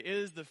It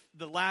is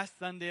the last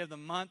Sunday of the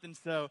month, and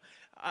so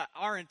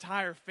our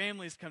entire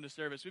families come to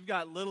service. We've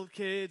got little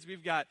kids,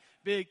 we've got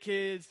big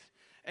kids,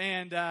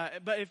 and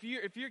but if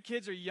your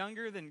kids are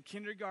younger than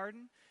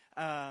kindergarten,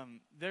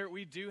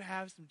 we do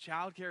have some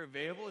childcare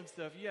available. And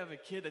so if you have a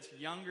kid that's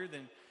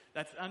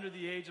under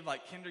the age of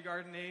like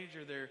kindergarten age,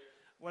 or they're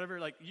whatever,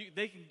 like you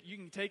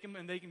can take them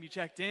and they can be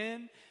checked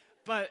in.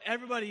 But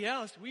everybody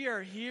else, we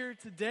are here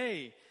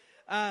today.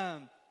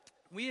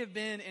 We have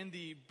been in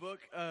the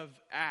book of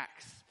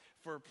Acts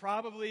for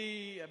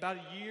probably about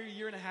a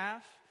year and a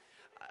half.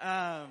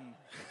 A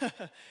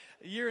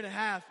year and a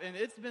half, and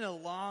it's been a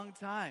long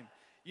time.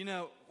 You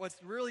know, what's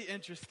really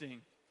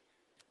interesting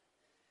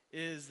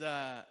is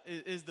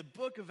the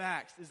book of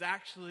Acts is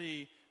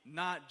actually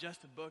not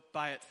just a book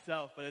by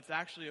itself, but it's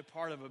actually a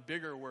part of a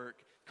bigger work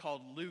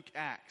called Luke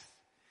Acts,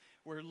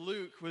 where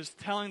Luke was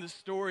telling the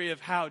story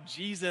of how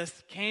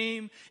Jesus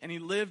came and he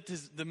lived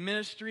the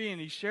ministry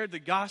and he shared the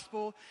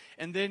gospel.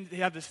 And then they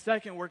have the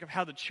second work of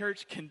how the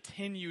church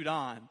continued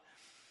on.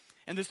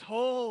 And this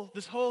whole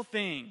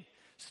thing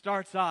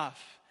starts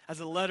off as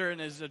a letter and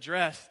is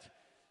addressed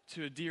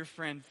to a dear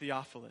friend,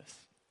 Theophilus.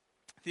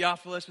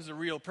 Theophilus was a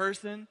real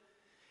person.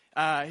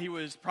 He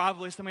was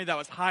probably somebody that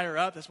was higher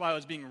up. That's why it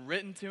was being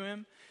written to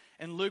him.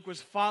 And Luke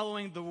was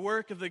following the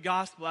work of the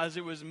gospel as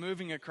it was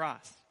moving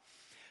across.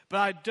 But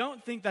I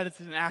don't think that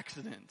it's an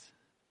accident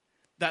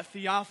that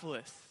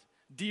Theophilus,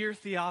 dear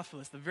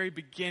Theophilus, the very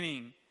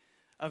beginning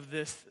of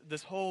this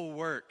whole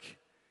work,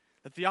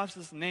 that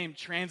Theophilus' name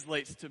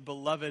translates to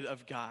beloved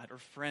of God or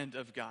friend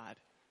of God.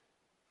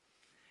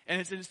 And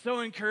it's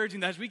so encouraging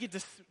that as we get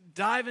to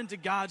dive into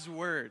God's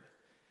word,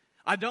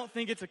 I don't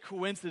think it's a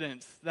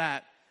coincidence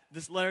that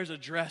this letter is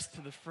addressed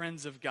to the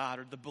friends of God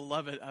or the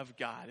beloved of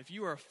God. If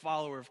you are a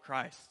follower of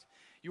Christ,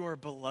 you are a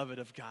beloved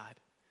of God.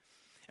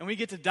 And we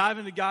get to dive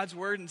into God's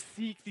word and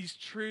seek these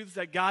truths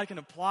that God can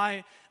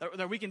apply,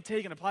 that we can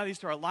take and apply these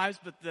to our lives,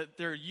 but that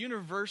they're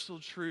universal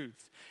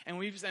truths. And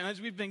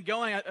as we've been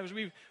going, as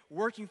we've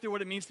working through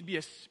what it means to be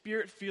a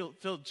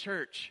spirit-filled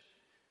church,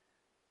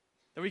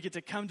 that we get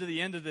to come to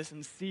the end of this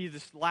and see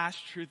this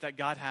last truth that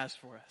God has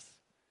for us.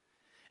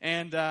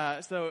 And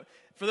so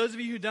for those of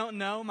you who don't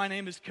know, my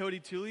name is Cody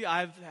Tooley.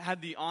 I've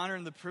had the honor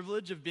and the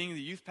privilege of being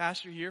the youth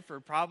pastor here for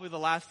probably the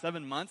last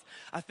 7 months.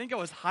 I think I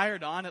was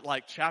hired on at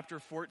like chapter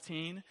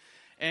 14,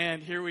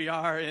 and here we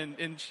are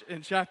in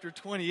chapter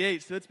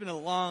 28. So it's been a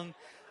long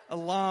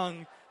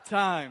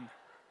time.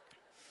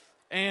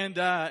 And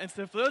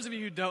so for those of you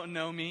who don't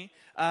know me,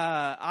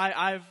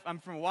 I'm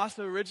from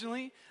Owasso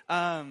originally.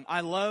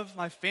 I love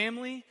my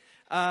family.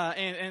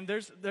 And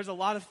there's a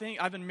lot of things.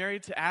 I've been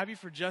married to Abby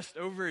for just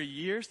over a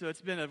year, so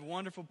it's been a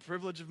wonderful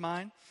privilege of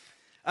mine.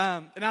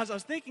 And as I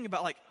was thinking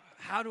about, like,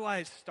 how do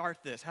I start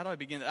this? How do I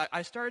begin?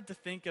 I started to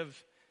think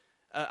of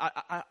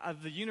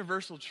the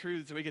universal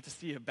truths that we get to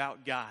see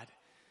about God.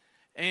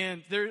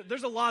 And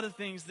there's a lot of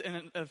things,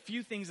 and a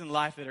few things in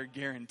life that are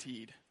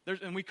guaranteed.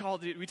 And we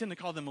tend to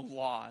call them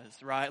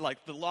laws, right?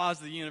 Like the laws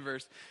of the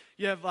universe.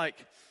 You have like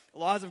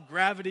laws of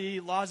gravity,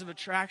 laws of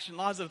attraction,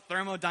 laws of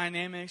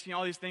thermodynamics,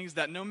 all these things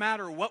that no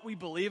matter what we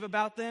believe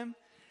about them,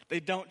 they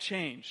don't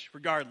change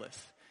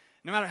regardless.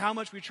 No matter how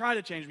much we try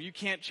to change them, you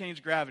can't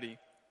change gravity.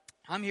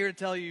 I'm here to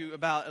tell you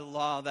about a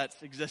law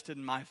that's existed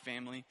in my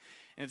family,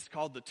 and it's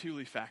called the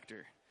Tooley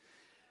factor.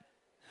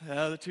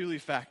 The Tooley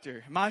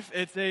factor.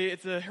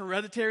 It's a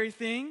hereditary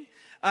thing.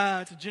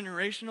 It's a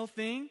generational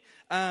thing.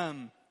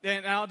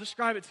 And I'll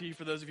describe it to you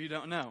for those of you who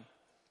don't know.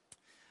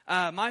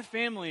 My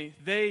family,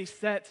 they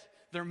set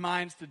their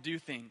minds to do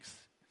things.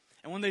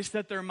 And when they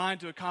set their mind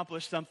to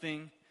accomplish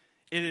something,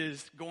 it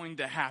is going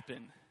to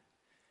happen.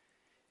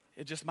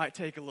 It just might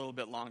take a little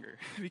bit longer.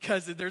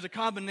 Because there's a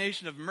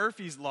combination of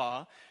Murphy's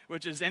Law,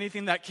 which is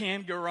anything that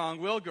can go wrong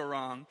will go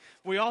wrong.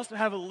 We also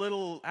have a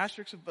little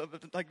asterisk,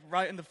 like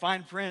right in the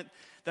fine print,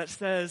 that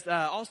says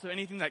also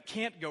anything that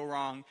can't go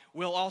wrong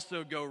will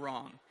also go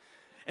wrong.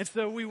 And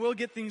so we will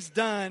get things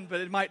done, but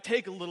it might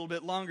take a little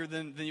bit longer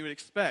than you would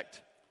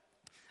expect.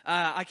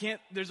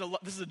 This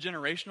is a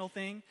generational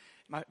thing.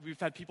 We've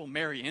had people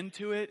marry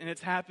into it, and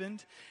it's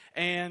happened.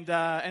 And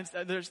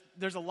so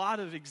there's a lot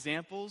of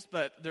examples,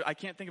 but I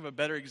can't think of a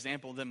better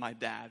example than my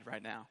dad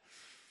right now.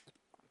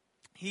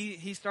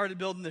 He started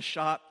building this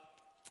shop.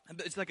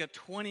 It's like a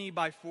 20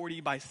 by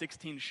 40 by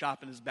 16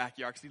 shop in his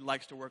backyard because he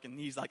likes to work, and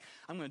he's like,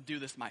 I'm going to do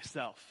this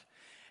myself.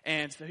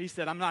 And so he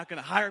said, I'm not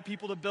going to hire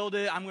people to build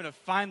it. I'm going to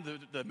find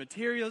the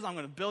materials. I'm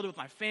going to build it with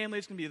my family.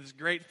 It's going to be this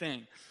great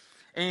thing.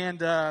 And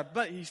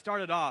but he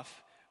started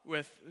off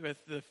with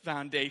the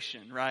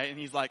foundation, right? And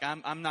he's like,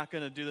 I'm not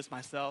going to do this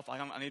myself.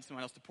 I need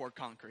someone else to pour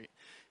concrete.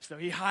 So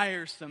he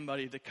hires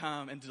somebody to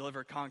come and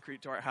deliver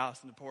concrete to our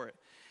house and to pour it.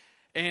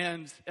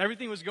 And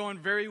everything was going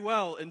very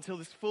well until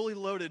this fully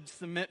loaded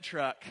cement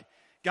truck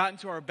got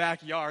into our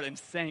backyard and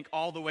sank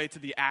all the way to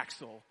the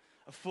axle.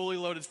 A fully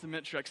loaded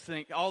cement truck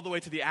sank all the way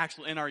to the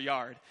axle in our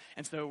yard.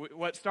 And so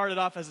what started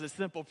off as a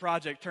simple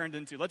project turned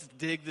into, let's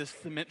dig this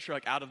cement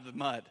truck out of the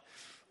mud.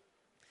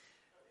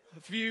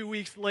 a few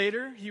weeks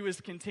later, he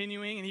was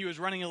continuing and he was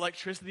running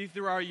electricity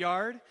through our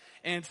yard.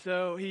 And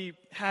so he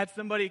had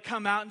somebody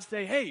come out and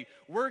say, hey,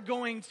 we're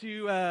going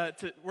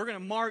to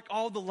mark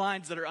all the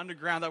lines that are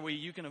underground. That way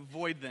you can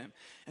avoid them.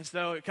 And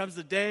so it comes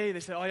the day. They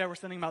say, oh yeah, we're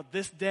sending them out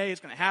this day.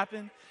 It's going to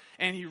happen.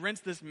 And he rents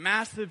this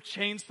massive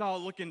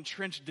chainsaw-looking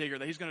trench digger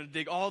that he's going to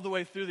dig all the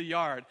way through the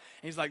yard.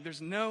 And he's like,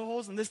 there's no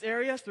holes in this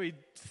area. So he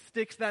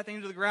sticks that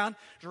thing to the ground,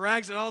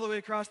 drags it all the way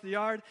across the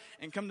yard,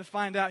 and come to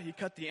find out he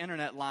cut the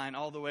internet line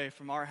all the way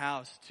from our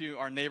house to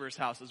our neighbor's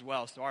house as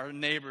well. So our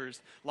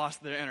neighbors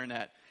lost their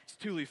internet. It's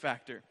Thule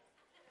factor.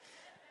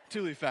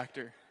 Thule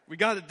factor. We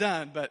got it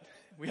done, but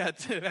we had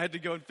to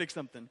go and fix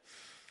something.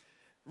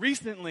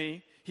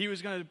 Recently, he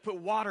was going to put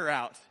water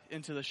out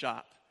into the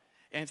shop.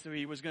 And so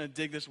he was going to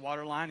dig this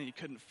water line, and he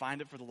couldn't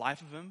find it for the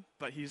life of him.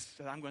 But he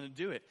said, I'm going to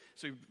do it.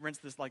 So he rents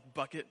this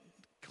bucket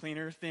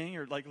cleaner thing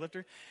or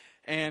lifter,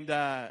 and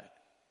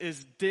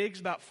digs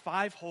about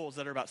 5 holes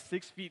that are about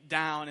 6 feet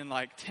down and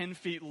 10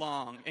 feet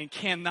long, and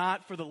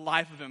cannot for the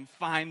life of him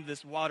find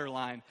this water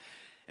line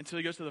until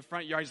he goes to the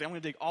front yard. He's like, I'm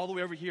going to dig all the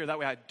way over here. That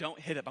way I don't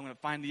hit it. I'm going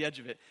to find the edge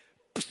of it.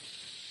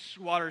 Psh,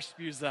 water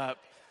spews up,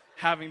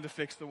 having to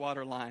fix the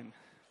water line.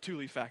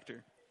 Thule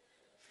factor.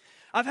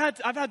 I've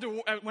had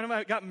to, when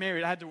I got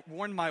married, I had to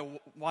warn my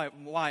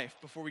wife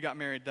before we got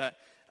married that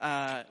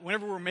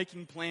whenever we're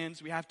making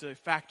plans, we have to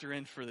factor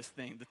in for this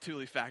thing, the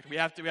Thule factor. We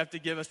have to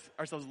give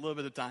ourselves a little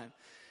bit of time.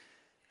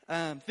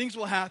 Things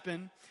will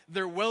happen.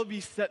 There will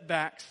be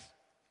setbacks,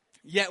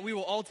 yet we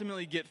will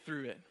ultimately get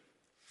through it.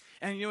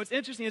 And what's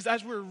interesting is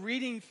as we're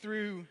reading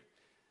through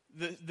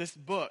this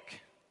book,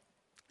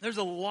 there's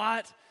a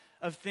lot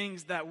of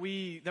things that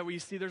we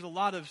see. There's a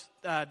lot of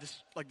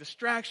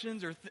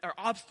distractions or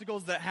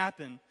obstacles that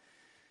happen.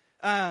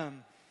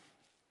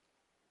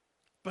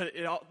 But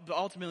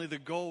ultimately the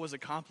goal was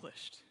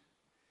accomplished.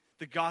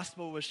 The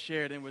gospel was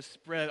shared and was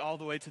spread all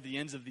the way to the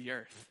ends of the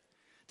earth,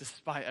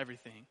 despite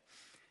everything.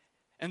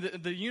 And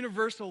the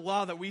universal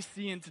law that we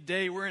see in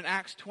today, we're in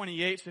Acts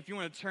 28, so if you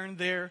want to turn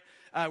there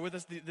with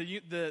us,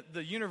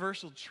 the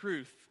universal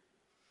truth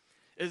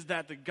is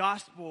that the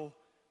gospel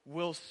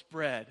will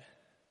spread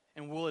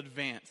and will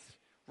advance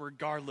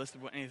regardless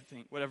of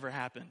whatever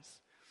happens.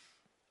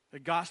 The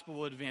gospel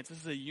will advance. This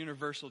is a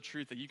universal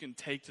truth that you can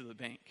take to the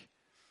bank.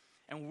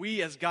 And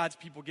we as God's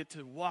people get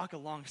to walk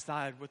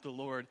alongside with the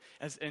Lord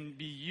and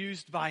be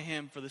used by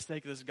Him for the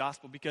sake of this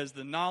gospel, because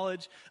the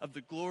knowledge of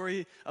the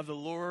glory of the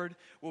Lord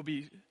will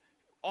be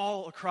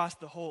all across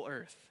the whole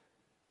earth.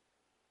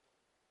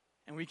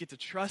 And we get to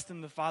trust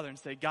in the Father and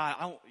say,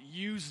 God,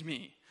 use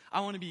me. I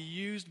want to be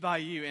used by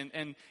you,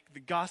 and the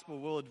gospel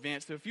will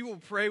advance. So if you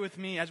will pray with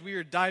me as we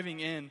are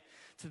diving in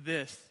to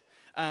this,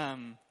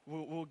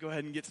 we'll go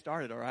ahead and get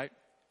started, all right?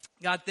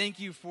 God, thank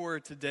you for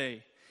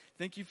today.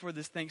 Thank you for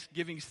this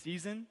Thanksgiving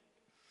season.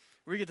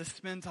 We get to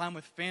spend time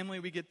with family.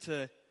 We get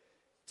to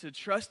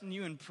trust in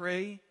you and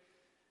pray,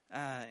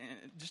 and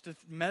just to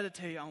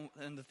meditate on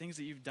the things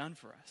that you've done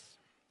for us.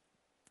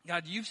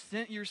 God, you've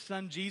sent your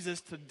son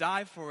Jesus to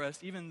die for us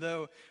even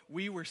though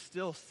we were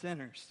still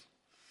sinners.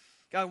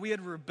 God, we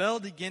had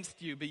rebelled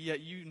against you, but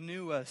yet you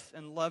knew us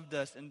and loved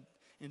us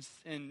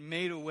and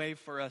made a way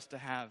for us to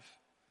have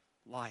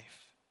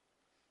life.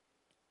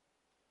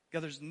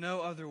 God, there's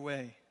no other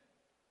way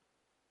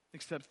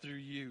except through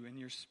you and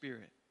your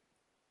Spirit.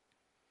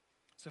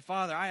 So,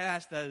 Father, I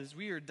ask that as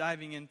we are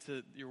diving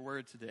into your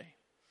word today,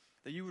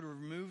 that you would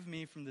remove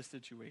me from this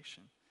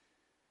situation.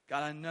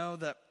 God, I know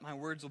that my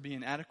words will be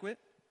inadequate,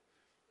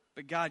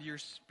 but God, your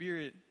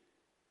Spirit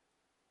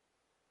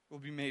will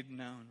be made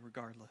known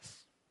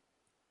regardless.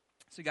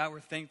 So God, we're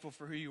thankful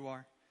for who you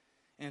are.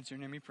 And it's your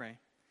name we pray.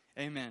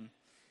 Amen.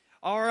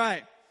 All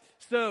right.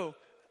 So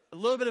a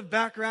little bit of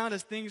background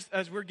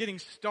as we're getting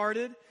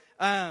started.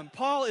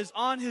 Paul is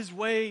on his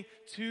way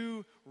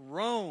to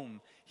Rome.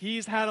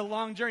 He's had a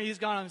long journey. He's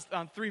gone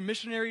on 3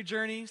 missionary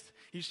journeys.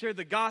 He's shared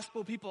the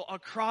gospel. People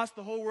across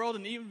the whole world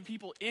and even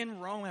people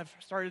in Rome have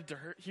started to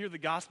hear the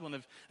gospel,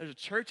 and a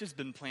church has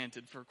been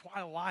planted for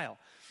quite a while.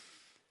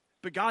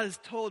 But God has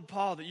told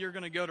Paul that you're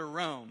going to go to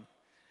Rome.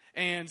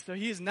 And so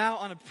he is now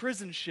on a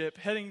prison ship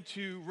heading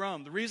to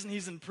Rome. The reason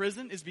he's in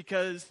prison is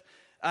because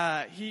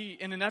he,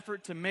 in an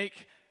effort to make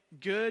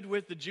good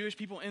with the Jewish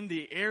people in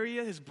the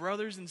area, his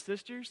brothers and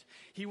sisters,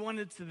 he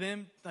wanted to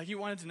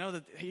know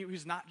that he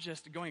was not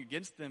just going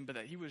against them, but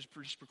that he was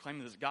just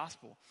proclaiming this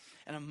gospel.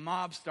 And a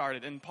mob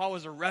started, and Paul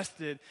was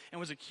arrested and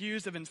was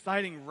accused of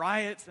inciting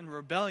riots and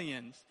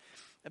rebellions.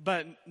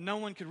 But no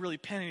one could really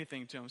pin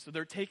anything to him. So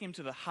they're taking him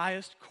to the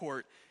highest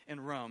court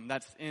in Rome.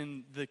 That's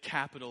in the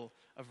capital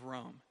of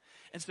Rome.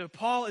 And so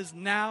Paul is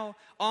now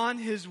on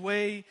his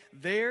way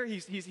there.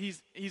 He's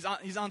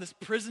on this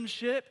prison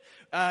ship.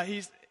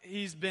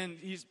 He's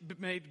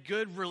made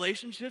good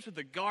relationships with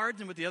the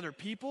guards and with the other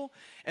people.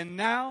 And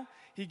now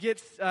he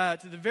gets to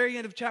the very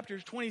end of chapter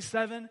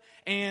 27,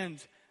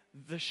 and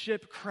the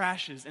ship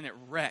crashes and it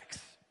wrecks.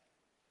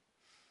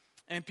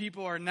 And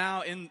people are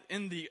now in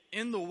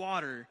the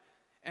water,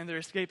 and they're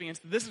escaping. And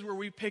so this is where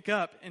we pick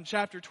up in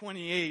chapter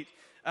 28,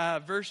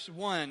 verse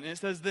 1. And it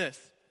says this: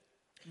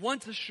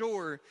 Once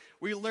ashore,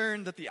 we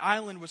learned that the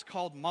island was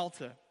called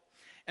Malta,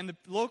 and the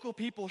local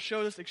people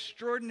showed us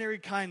extraordinary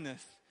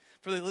kindness,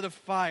 for they lit a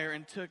fire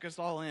and took us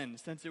all in,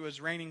 since it was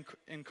raining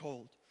and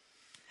cold.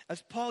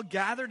 As Paul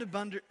gathered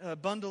a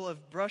bundle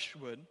of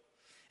brushwood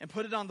and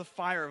put it on the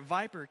fire, a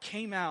viper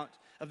came out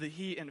of the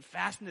heat and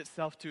fastened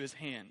itself to his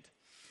hand.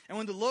 And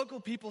when the local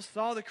people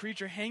saw the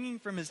creature hanging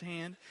from his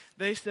hand,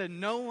 they said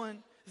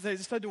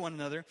to one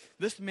another,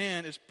 "This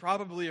man is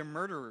probably a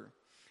murderer.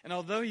 And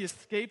although he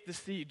escaped the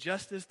sea,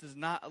 justice does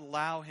not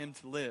allow him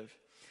to live."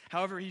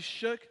 However, he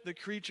shook the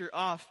creature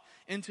off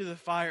into the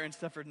fire and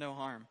suffered no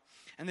harm.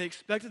 And they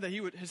expected that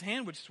his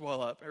hand would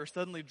swell up or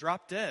suddenly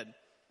drop dead.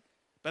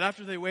 But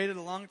after they waited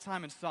a long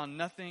time and saw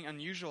nothing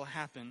unusual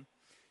happen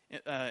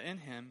in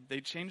him,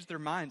 they changed their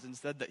minds and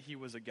said that he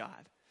was a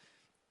god.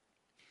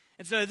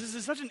 And so this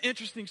is such an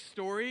interesting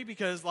story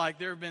because,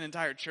 there have been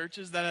entire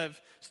churches that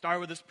have started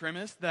with this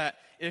premise that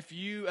if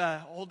you're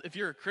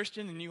a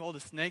Christian and you hold a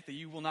snake, that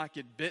you will not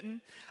get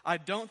bitten. I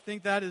don't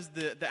think that is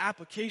the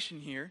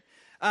application here.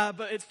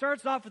 But it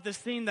starts off with this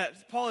scene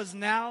that Paul is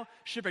now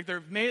shipwrecked.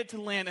 They've made it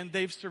to land and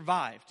they've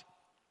survived.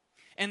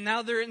 And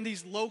now they're in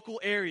these local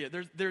areas.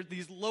 They're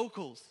these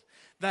locals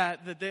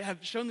that they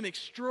have shown them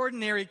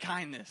extraordinary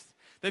kindness.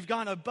 They've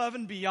gone above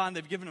and beyond.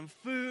 They've given them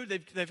food.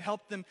 They've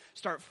helped them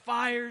start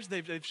fires.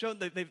 They've shown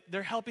that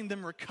they're helping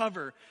them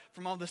recover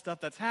from all the stuff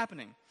that's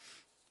happening.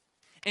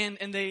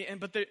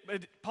 But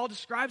Paul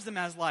describes them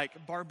as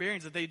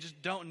barbarians, that they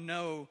just don't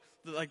know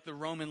the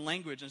Roman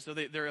language, and so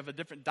they're of a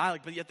different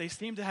dialect. But yet they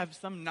seem to have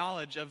some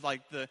knowledge of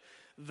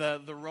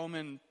the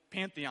Roman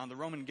pantheon, the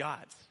Roman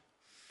gods.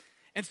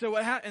 And so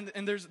what happened?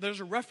 And there's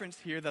a reference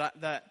here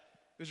that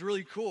was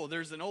really cool.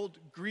 There's an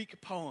old Greek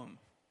poem.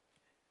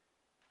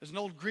 There's an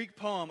old Greek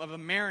poem of a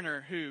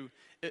mariner who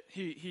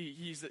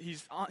he's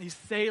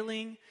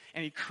sailing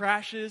and he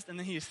crashes and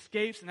then he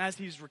escapes, and as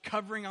he's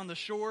recovering on the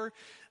shore,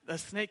 the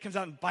snake comes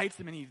out and bites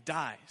him and he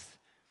dies.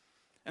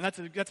 And that's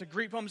a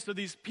Greek poem. So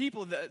these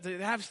people they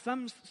have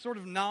some sort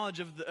of knowledge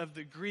of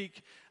the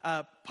Greek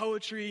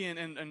poetry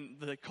and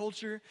the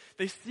culture.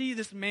 They see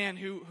this man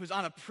who's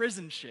on a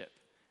prison ship.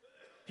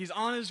 He's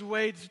on his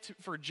way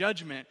for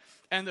judgment,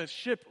 and the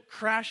ship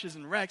crashes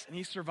and wrecks, and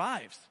he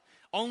survives,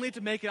 only to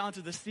make it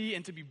onto the sea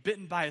and to be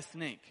bitten by a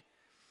snake.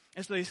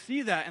 And so they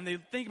see that, and they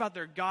think about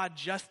their god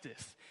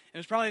Justice. And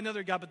there's probably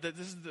another god, but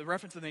this is the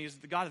reference of the thing, is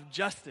the god of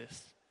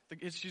justice.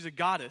 She's a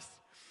goddess.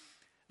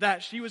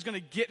 That she was going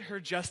to get her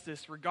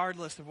justice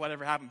regardless of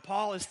whatever happened.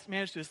 Paul has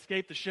managed to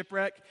escape the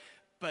shipwreck,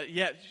 but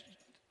yet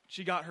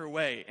she got her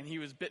way, and he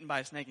was bitten by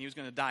a snake, and he was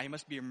going to die. He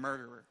must be a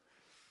murderer.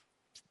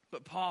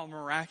 But Paul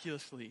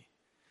miraculously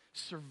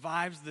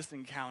survives this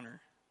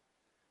encounter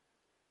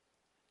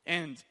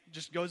and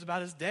just goes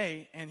about his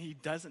day, and he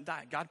doesn't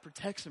die. God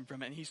protects him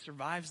from it, and he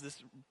survives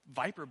this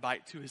viper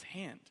bite to his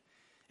hand.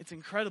 It's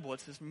incredible.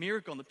 It's this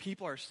miracle, and the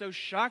people are so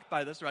shocked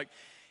by this. They're like,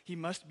 he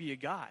must be a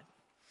god.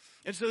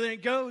 And so then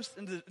it goes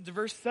into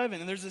verse 7,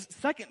 and there's a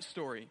second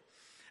story.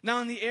 Now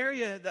in the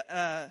area,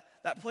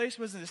 that place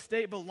was an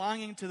estate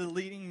belonging to the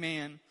leading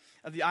man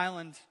of the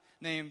island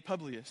named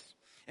Publius,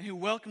 and who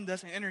welcomed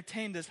us and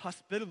entertained us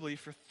hospitably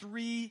for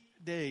 3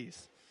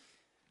 days.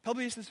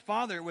 Publius'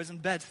 father was in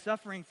bed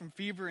suffering from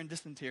fever and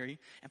dysentery,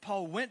 and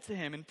Paul went to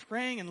him, and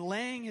praying and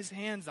laying his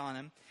hands on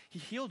him, he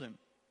healed him.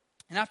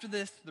 And after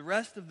this, the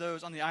rest of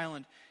those on the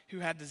island who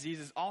had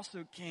diseases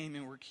also came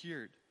and were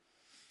cured.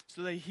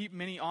 So they heaped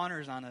many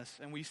honors on us,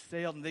 and we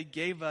sailed, and they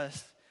gave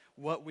us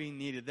what we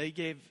needed. They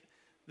gave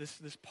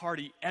this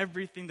party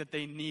everything that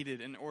they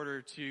needed in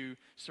order to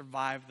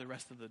survive the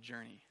rest of the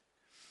journey.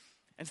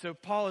 And so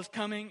Paul is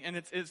coming, and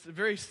it's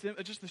very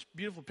simple, just this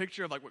beautiful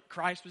picture of what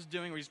Christ was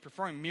doing, where he's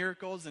performing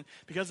miracles, and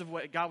because of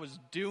what God was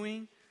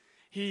doing,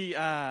 he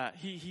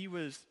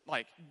was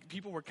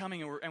people were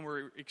coming and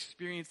were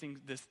experiencing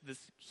this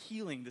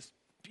healing, this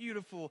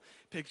beautiful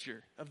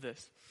picture of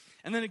this.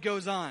 And then it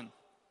goes on.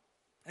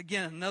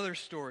 Again, another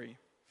story.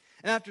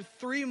 And after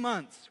 3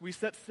 months, we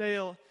set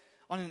sail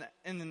in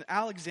an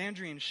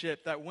Alexandrian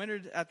ship that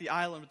wintered at the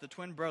island with the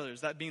twin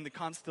brothers, that being the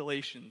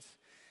Constellations.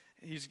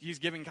 He's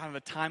giving kind of a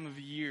time of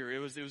year. It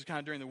was kind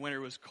of during the winter.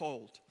 It was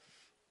cold.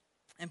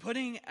 And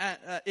putting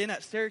in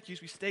at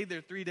Syracuse, we stayed there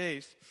 3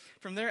 days.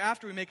 From there,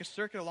 after we make a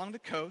circuit along the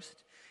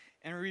coast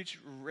and we reach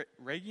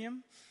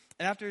Rhegium.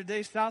 And after a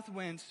day, south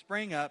winds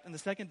sprang up. And the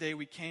second day,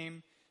 we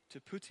came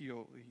to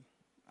Puteoli.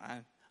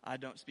 I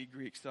don't speak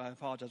Greek, so I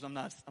apologize. I'm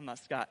not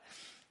Scott.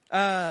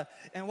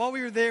 And while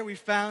we were there, we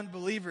found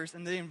believers,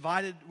 and they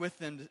invited with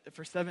them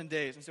for 7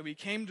 days. And so we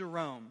came to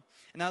Rome.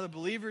 And now the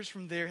believers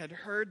from there had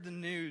heard the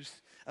news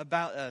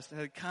about us and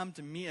had come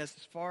to meet us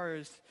as far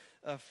as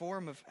a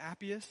Forum of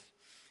Appius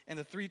and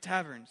the 3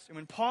 taverns. And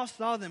when Paul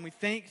saw them, we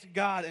thanked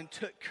God and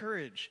took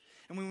courage.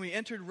 And when we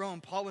entered Rome,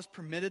 Paul was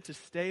permitted to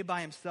stay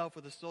by himself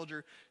with a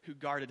soldier who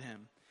guarded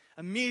him.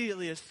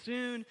 Immediately, as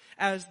soon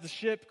as the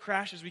ship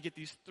crashes, we get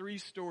these 3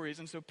 stories.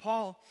 And so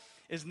Paul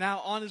is now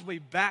on his way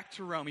back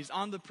to Rome. He's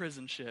on the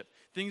prison ship.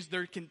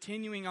 They're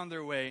continuing on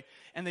their way.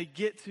 And they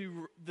get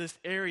to this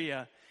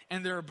area,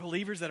 and there are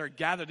believers that are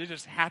gathered. They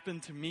just happen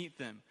to meet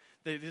them.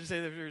 They didn't say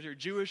they were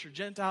Jewish or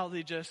Gentile.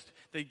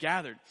 They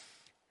gathered.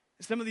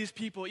 Some of these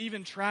people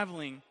even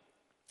traveling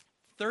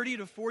 30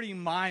 to 40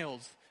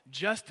 miles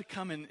just to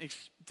come and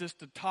just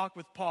to talk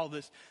with Paul,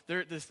 this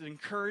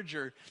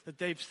encourager that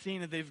they've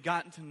seen and they've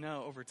gotten to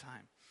know over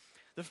time.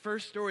 The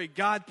first story,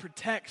 God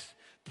protects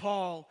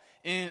Paul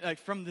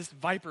from this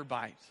viper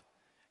bite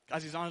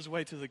as he's on his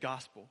way to the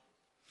gospel.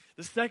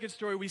 The second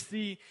story, we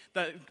see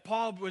that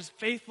Paul was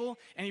faithful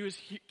and he was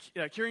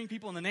curing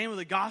people in the name of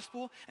the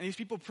gospel, and these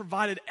people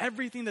provided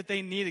everything that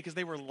they needed because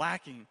they were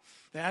lacking.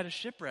 They had a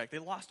shipwreck. They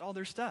lost all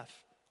their stuff.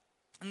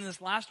 And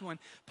this last one,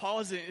 Paul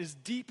is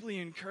deeply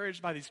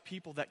encouraged by these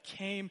people that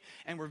came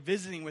and were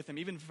visiting with him,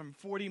 even from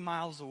 40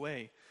 miles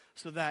away,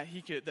 so that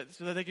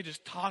they could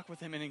just talk with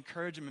him and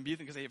encourage him and be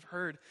with him because they have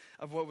heard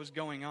of what was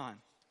going on.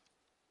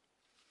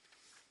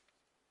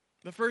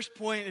 The first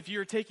point, if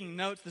you're taking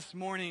notes this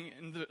morning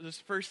in this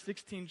first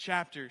 16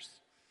 chapters,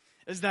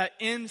 is that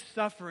in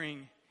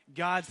suffering,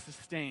 God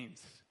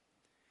sustains.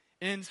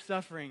 In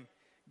suffering,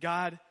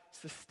 God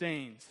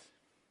sustains.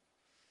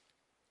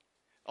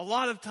 A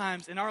lot of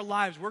times in our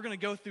lives, we're going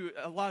to go through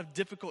a lot of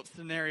difficult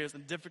scenarios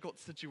and difficult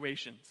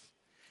situations.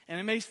 And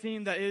it may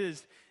seem that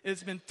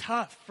it's been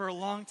tough for a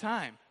long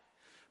time.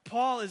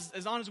 Paul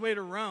is on his way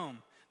to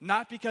Rome,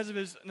 not because of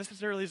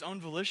necessarily his own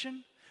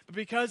volition, but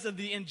because of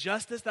the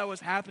injustice that was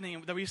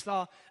happening that we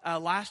saw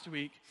last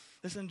week.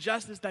 This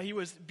injustice that he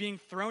was being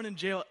thrown in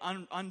jail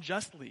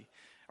unjustly.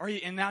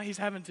 And now he's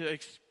having to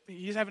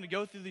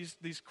go through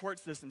these court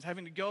systems,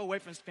 having to go away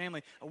from his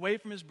family, away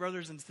from his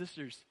brothers and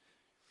sisters.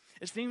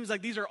 It seems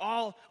like these are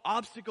all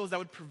obstacles that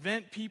would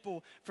prevent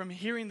people from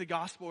hearing the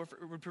gospel or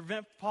would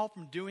prevent Paul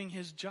from doing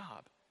his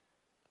job.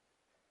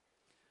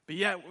 But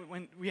yet,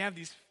 when we have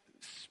these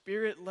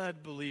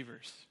Spirit-led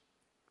believers,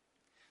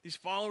 these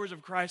followers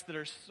of Christ that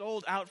are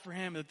sold out for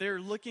him, that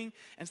they're looking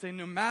and saying,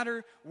 no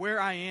matter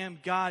where I am,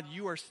 God,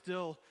 you are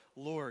still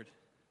Lord,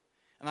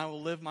 and I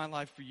will live my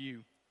life for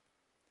you.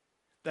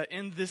 That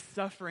in this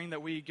suffering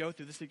that we go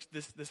through,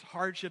 this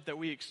hardship that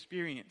we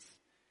experience,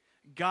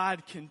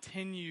 God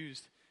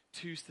continues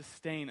to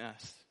sustain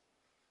us.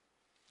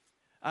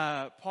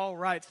 Paul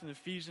writes in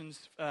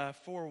Ephesians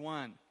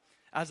 4:1,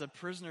 as a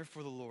prisoner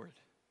for the Lord.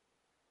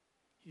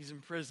 He's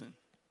in prison.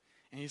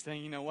 And he's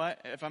saying, you know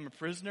what? If I'm a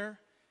prisoner,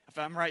 if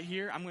I'm right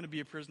here, I'm going to be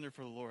a prisoner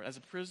for the Lord. As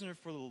a prisoner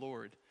for the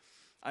Lord,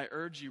 I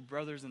urge you,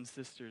 brothers and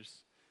sisters,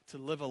 to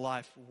live a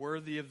life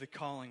worthy of the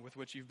calling with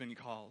which you've been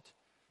called.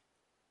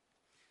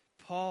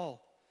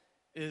 Paul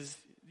is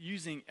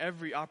using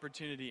every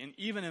opportunity, and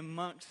even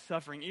amongst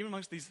suffering, even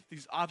amongst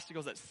these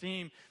obstacles that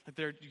seem that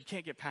you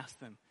can't get past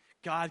them,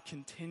 God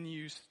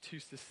continues to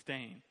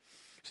sustain.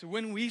 So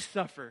when we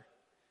suffer,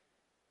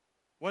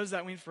 what does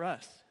that mean for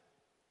us?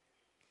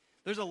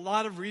 There's a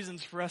lot of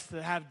reasons for us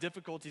to have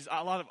difficulties,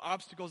 a lot of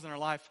obstacles in our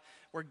life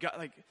where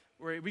God,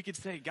 where we could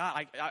say,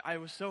 God, I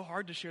was so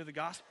hard to share the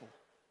gospel.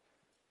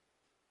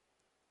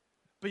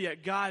 But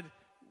yet, God,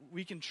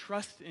 we can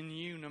trust in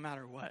you no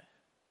matter what.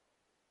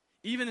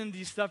 Even in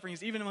these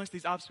sufferings, even amongst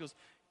these obstacles,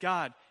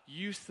 God,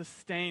 you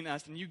sustain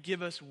us and you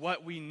give us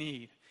what we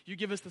need. You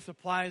give us the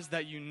supplies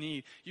that you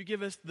need. You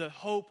give us the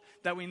hope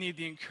that we need,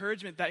 the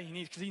encouragement that he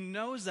needs, because he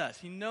knows us.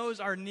 He knows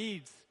our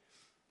needs.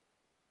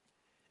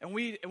 And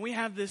we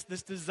have this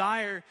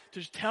desire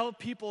to tell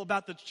people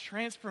about the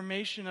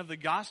transformation of the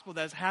gospel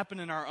that has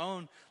happened in our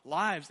own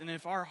lives. And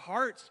if our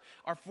hearts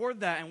are for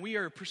that and we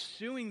are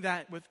pursuing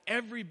that with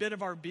every bit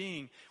of our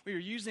being, we are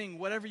using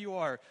whatever you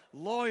are,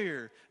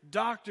 lawyer,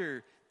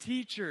 doctor,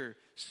 teacher,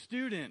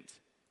 student.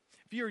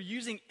 If you are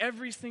using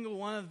every single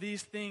one of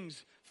these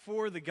things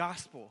for the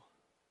gospel,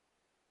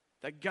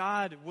 that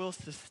God will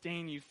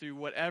sustain you through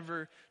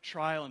whatever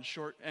trial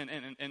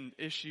and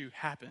issue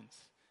happens.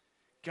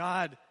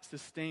 God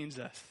sustains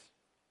us.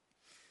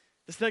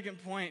 The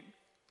second point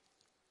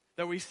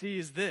that we see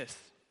is this.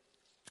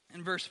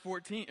 In verse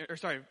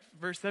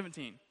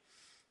 17.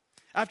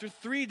 After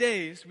 3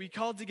 days, we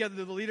called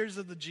together the leaders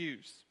of the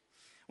Jews.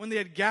 When they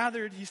had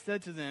gathered, he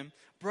said to them,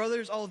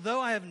 brothers,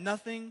 although I've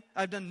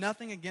done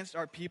nothing against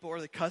our people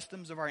or the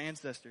customs of our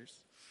ancestors,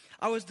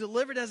 I was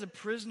delivered as a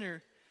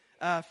prisoner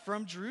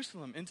from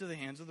Jerusalem into the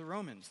hands of the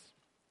Romans.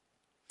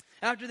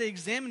 After they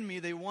examined me,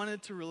 they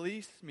wanted to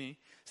release me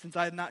since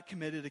I had not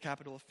committed a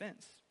capital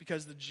offense.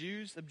 Because the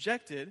Jews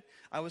objected,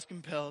 I was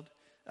compelled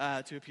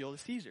to appeal to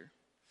Caesar.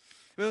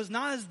 But it was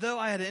not as though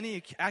I had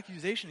any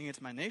accusation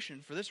against my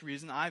nation. For this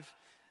reason, I've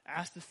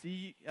asked to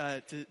see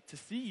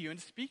you and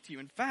to speak to you.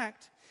 In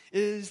fact,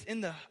 it is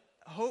in the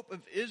hope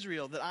of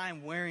Israel that I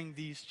am wearing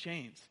these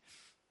chains.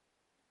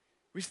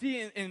 We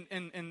see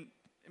in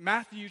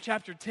Matthew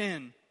chapter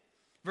 10,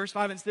 verse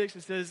 5 and 6,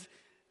 it says,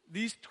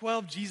 these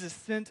 12 Jesus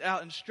sent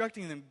out,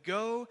 instructing them,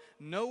 go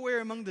nowhere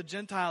among the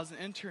Gentiles and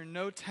enter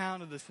no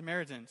town of the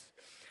Samaritans,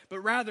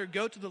 but rather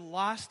go to the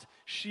lost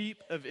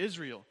sheep of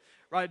Israel.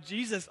 Right?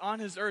 Jesus on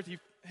his earth,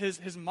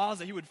 his model is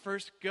that he would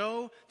first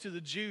go to the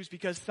Jews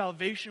because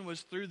salvation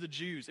was through the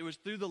Jews. It was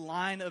through the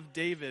line of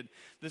David,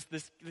 this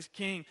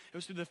king. It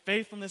was through the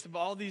faithfulness of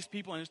all these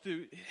people, and it was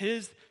through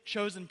his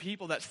chosen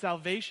people that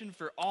salvation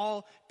for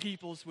all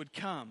peoples would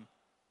come.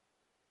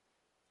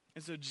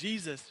 And so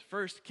Jesus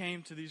first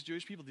came to these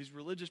Jewish people, these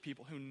religious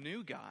people who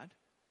knew God,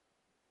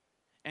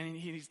 and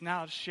he's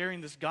now sharing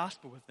this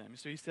gospel with them.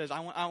 So he says,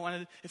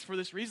 it's for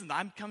this reason that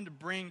I'm come to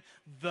bring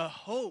the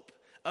hope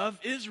of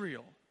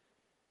Israel.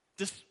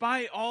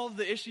 Despite all of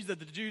the issues that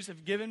the Jews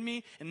have given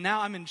me, and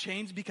now I'm in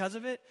chains because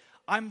of it,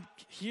 I'm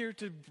here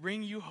to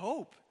bring you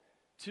hope,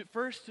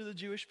 first to the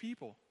Jewish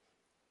people.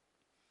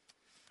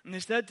 And they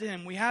said to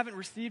him, we haven't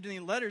received any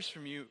letters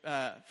from you,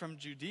 from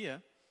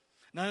Judea.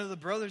 None of the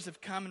brothers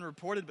have come and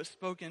reported but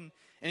spoken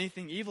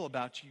anything evil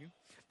about you.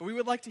 But we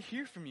would like to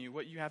hear from you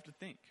what you have to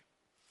think.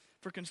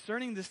 For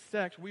concerning this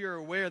sect, we are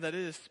aware that it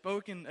is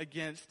spoken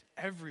against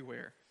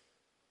everywhere.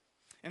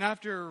 And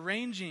after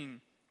arranging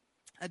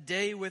a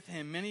day with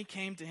him, many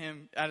came to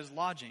him at his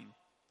lodging.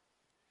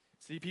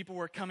 See, people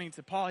were coming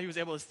to Paul. He was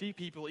able to see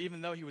people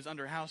even though he was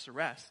under house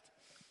arrest.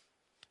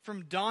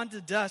 From dawn to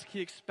dusk,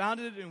 he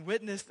expounded and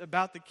witnessed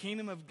about the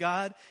kingdom of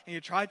God, and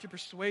he tried to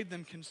persuade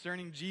them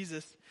concerning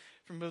Jesus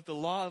from both the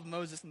law of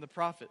Moses and the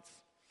prophets.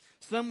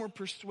 Some were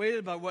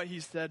persuaded by what he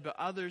said, but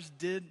others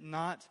did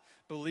not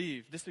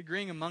believe.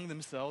 Disagreeing among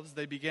themselves,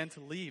 they began to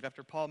leave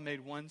after Paul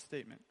made one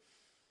statement.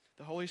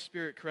 The Holy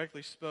Spirit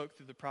correctly spoke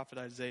through the prophet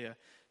Isaiah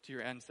to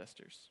your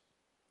ancestors.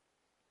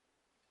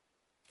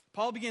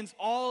 Paul begins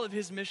all of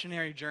his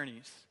missionary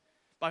journeys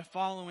by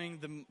following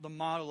the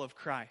model of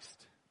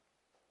Christ.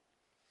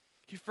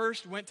 He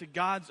first went to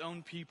God's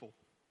own people.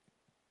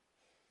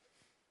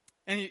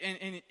 And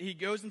he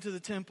goes into the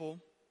temple,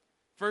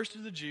 first to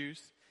the Jews,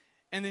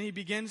 and then he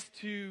begins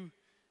to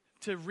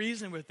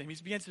reason with them. He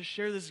begins to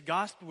share this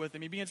gospel with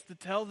them. He begins to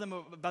tell them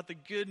about the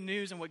good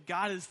news and what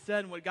God has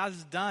said and what God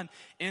has done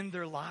in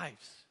their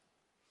lives.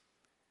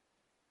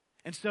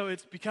 And so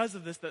it's because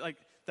of this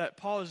that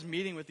Paul is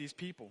meeting with these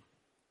people.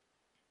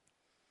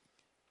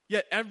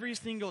 Yet every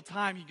single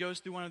time he goes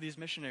through one of these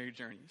missionary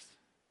journeys,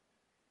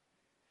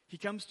 he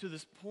comes to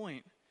this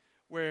point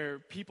where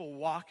people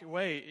walk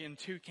away in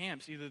two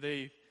camps. Either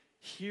they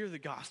hear the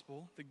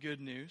gospel, the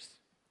good news,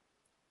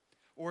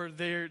 or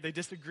they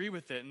disagree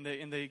with it and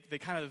they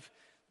kind of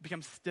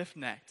become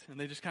stiff-necked and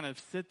they just kind of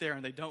sit there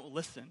and they don't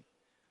listen.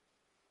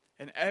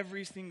 And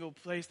every single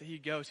place that he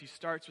goes, he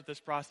starts with this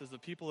process, the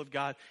people of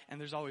God, and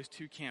there's always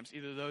two camps.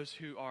 Either those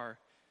who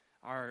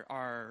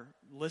are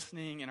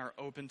listening and are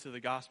open to the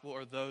gospel,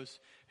 or those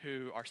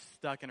who are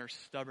stuck and are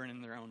stubborn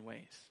in their own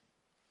ways.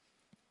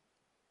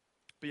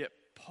 But yet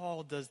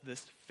Paul does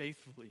this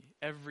faithfully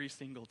every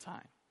single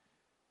time.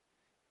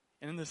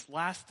 And in this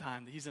last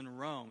time that he's in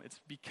Rome,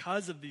 it's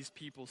because of these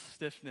people's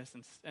stiffness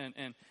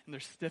and their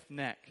stiff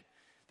neck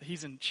that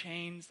he's in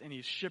chains and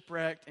he's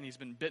shipwrecked and he's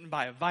been bitten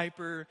by a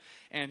viper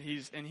and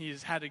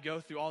he's had to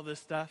go through all this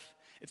stuff.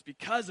 It's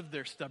because of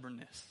their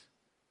stubbornness.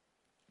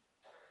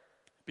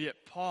 But yet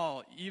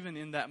Paul, even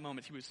in that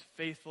moment, he was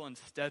faithful and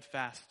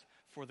steadfast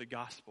for the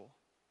gospel.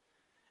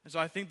 And so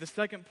I think the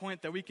second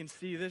point that we can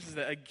see this is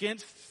that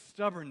against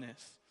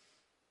stubbornness,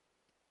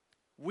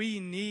 we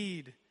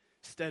need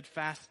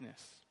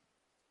steadfastness.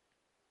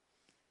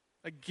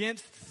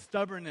 Against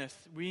stubbornness,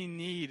 we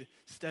need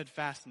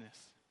steadfastness.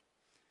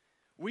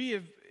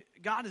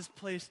 God has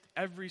placed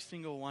every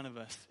single one of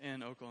us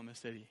in Oklahoma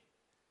City.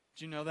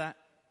 Did you know that?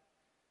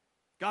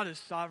 God is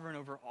sovereign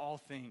over all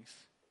things.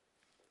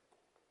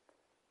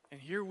 And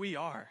here we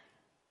are,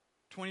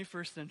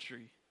 21st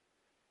century,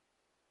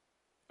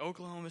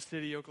 Oklahoma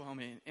City,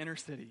 Oklahoma, inner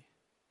city.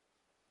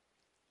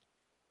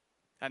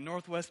 At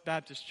Northwest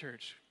Baptist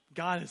Church,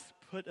 God has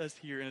put us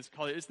here, and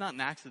it's not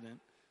an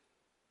accident.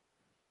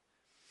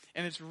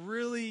 And it's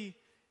really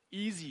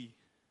easy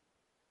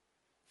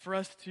for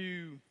us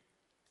to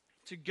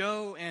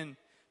go and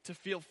to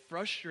feel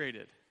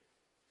frustrated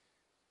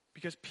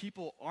because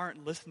people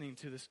aren't listening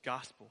to this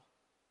gospel.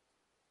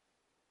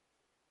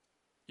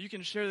 You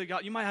can share the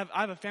gospel. I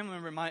have a family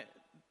member in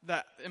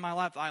my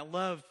life that I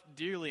love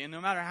dearly, and no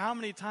matter how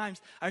many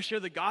times I share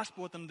the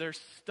gospel with them, they're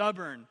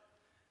stubborn.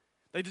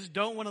 They just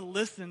don't want to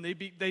listen. They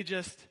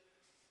just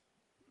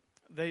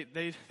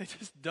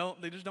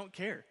don't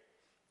care.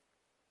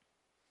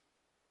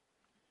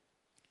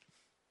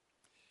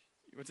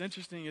 What's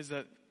interesting is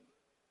that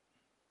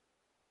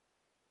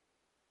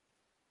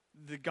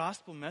the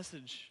gospel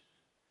message,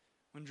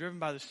 when driven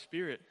by the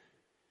Spirit,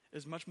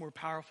 is much more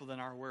powerful than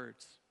our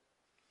words.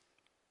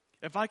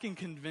 If I can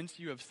convince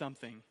you of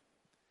something,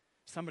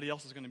 somebody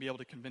else is going to be able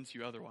to convince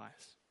you otherwise,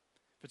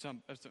 if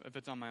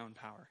it's on my own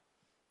power.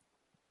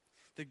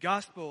 The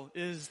gospel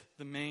is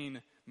the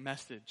main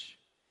message.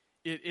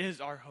 It is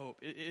our hope.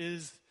 It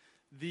is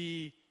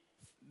the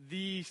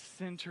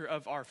center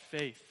of our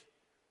faith.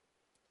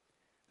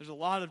 There's a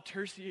lot of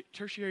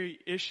tertiary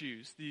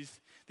issues, these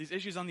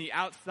issues on the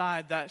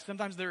outside that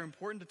sometimes they're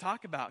important to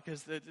talk about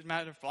because it's a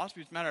matter of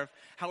philosophy. It's a matter of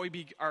how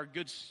we are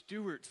good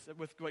stewards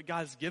with what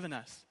God's given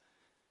us.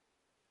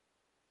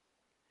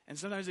 And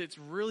sometimes it's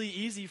really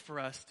easy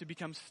for us to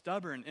become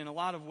stubborn in a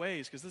lot of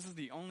ways because this is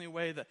the only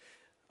way that,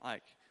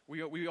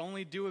 we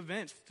only do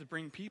events to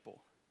bring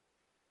people.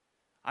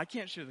 I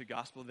can't share the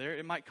gospel there.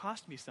 It might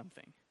cost me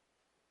something.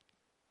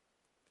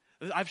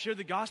 I've shared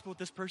the gospel with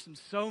this person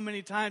so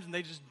many times, and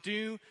they just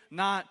do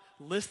not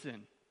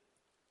listen.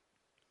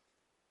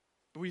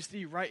 But we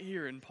see right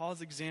here in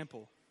Paul's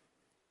example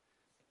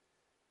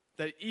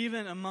that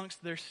even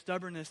amongst their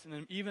stubbornness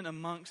and even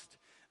amongst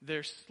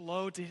their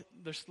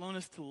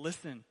slowness to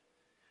listen,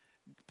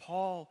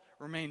 Paul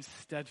remains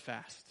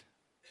steadfast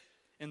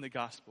in the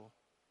gospel.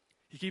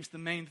 He keeps the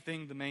main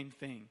thing the main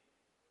thing.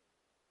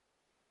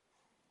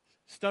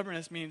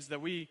 Stubbornness means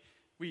that we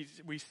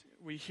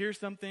hear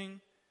something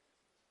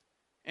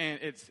and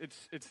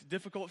it's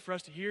difficult for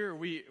us to hear, or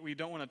we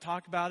don't want to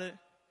talk about it.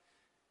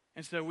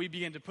 And so we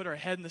begin to put our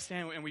head in the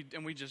sand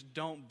and we just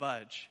don't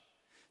budge.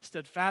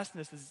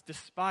 Steadfastness is,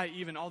 despite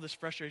even all this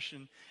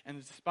frustration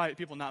and despite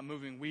people not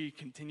moving, we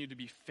continue to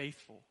be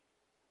faithful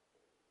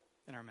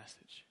in our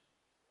message.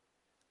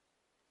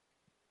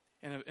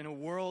 In a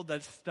world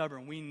that's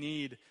stubborn, we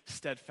need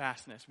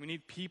steadfastness. We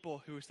need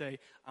people who say,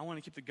 I want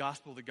to keep the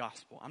gospel the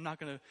gospel. I'm not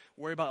going to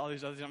worry about all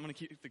these other things. I'm going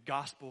to keep the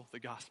gospel the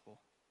gospel.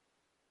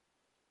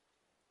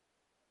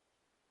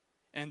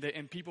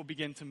 And people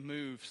begin to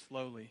move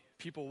slowly.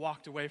 People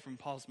walked away from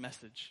Paul's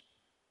message.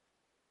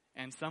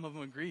 And some of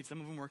them agreed.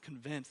 Some of them were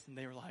convinced. And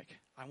they were like,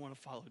 I want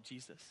to follow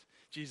Jesus.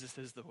 Jesus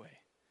is the way.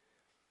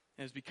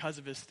 And it's because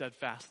of his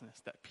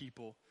steadfastness that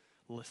people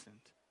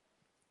listened.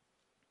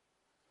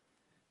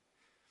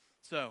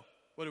 So,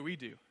 what do we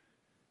do?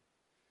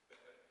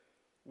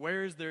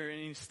 Where is there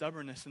any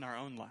stubbornness in our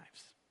own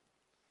lives?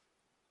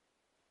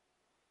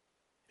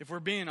 If we're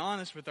being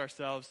honest with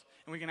ourselves,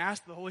 and we can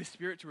ask the Holy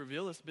Spirit to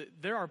reveal this, but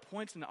there are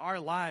points in our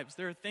lives,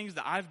 there are things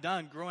that I've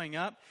done growing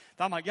up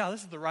that I'm like, yeah,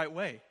 this is the right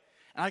way.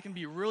 And I can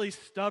be really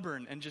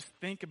stubborn and just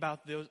think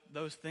about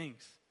those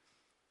things.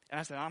 And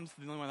I said, I'm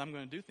the only one I'm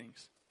going to do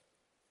things.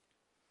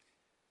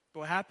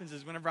 But what happens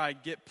is whenever I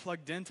get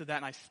plugged into that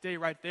and I stay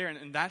right there,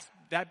 and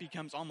that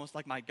becomes almost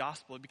like my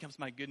gospel. It becomes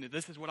my good news.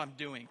 This is what I'm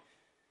doing.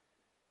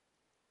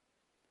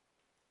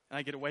 And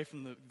I get away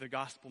from the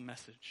gospel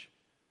message.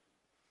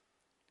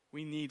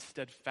 We need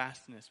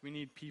steadfastness. We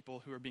need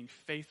people who are being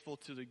faithful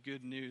to the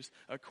good news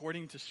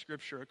according to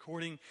Scripture,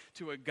 according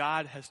to what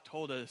God has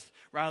told us,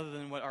 rather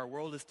than what our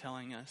world is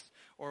telling us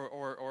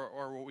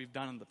or what we've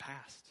done in the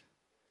past.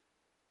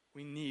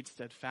 We need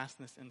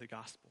steadfastness in the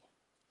gospel.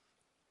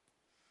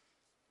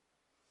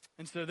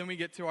 And so then we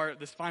get to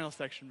this final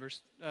section,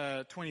 verse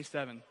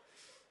 27.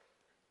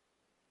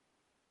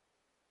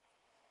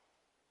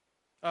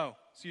 Oh,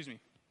 excuse me.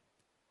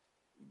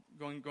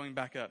 Going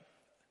back up.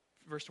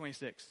 Verse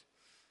 26.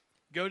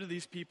 Go to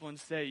these people and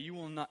say, you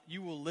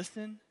will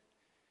listen,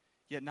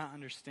 yet not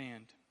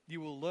understand. You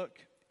will look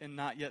and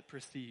not yet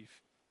perceive.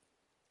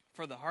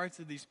 For the hearts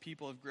of these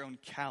people have grown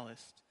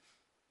calloused.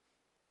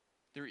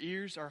 Their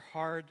ears are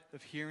hard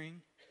of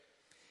hearing.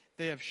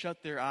 They have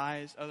shut their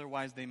eyes,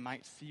 otherwise they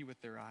might see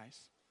with their eyes,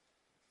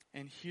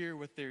 and hear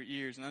with their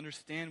ears, and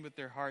understand with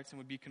their hearts, and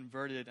would be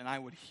converted, and I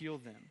would heal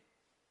them.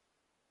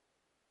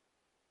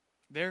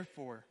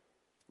 Therefore,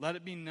 let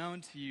it be known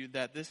to you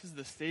that this is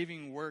the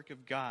saving work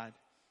of God,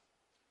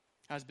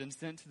 has been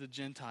sent to the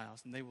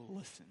Gentiles, and they will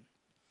listen.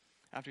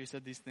 After he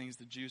said these things,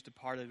 the Jews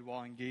departed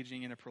while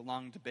engaging in a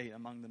prolonged debate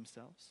among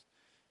themselves.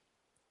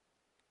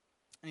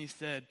 And he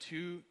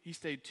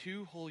stayed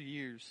 2 whole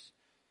years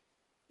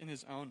in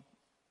his own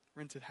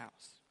rented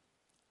house.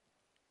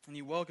 And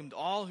he welcomed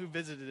all who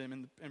visited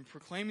him and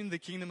proclaiming the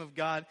kingdom of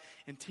God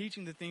and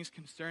teaching the things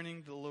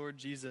concerning the Lord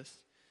Jesus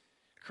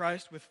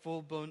Christ with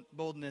full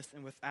boldness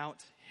and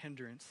without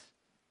hindrance.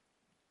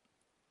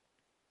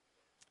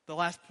 The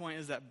last point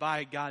is that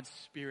by God's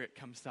Spirit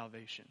comes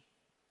salvation.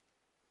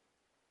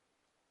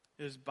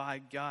 It is by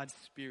God's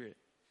Spirit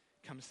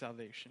comes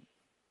salvation.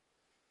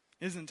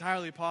 It is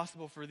entirely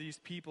possible for these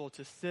people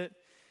to sit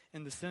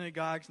in the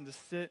synagogues and to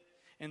sit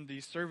in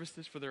these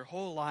services for their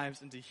whole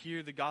lives and to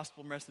hear the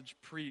gospel message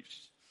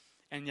preached,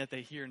 and yet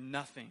they hear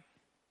nothing.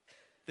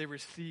 They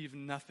receive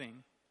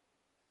nothing.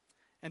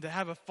 And to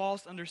have a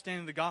false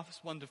understanding of the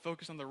gospel and to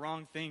focus on the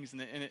wrong things,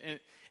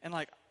 and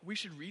like, we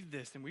should read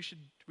this and we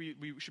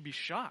should be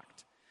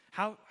shocked.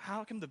 How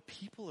come the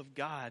people of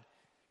God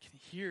can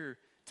hear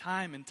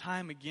time and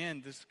time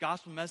again this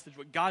gospel message,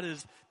 what God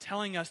is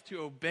telling us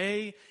to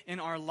obey in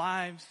our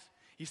lives?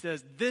 He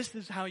says, this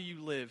is how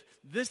you live.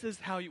 This is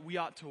how we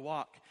ought to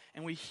walk.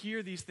 And we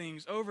hear these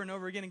things over and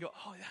over again and go,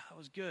 oh yeah, that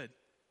was good.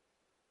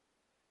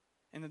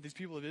 And then these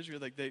people of Israel,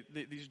 like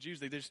these Jews,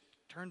 they just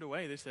turned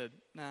away. They said,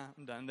 nah,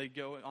 I'm done. They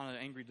go on an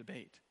angry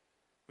debate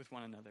with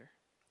one another.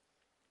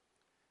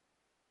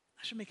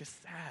 That should make us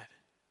sad.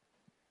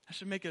 That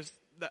should make us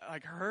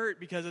hurt,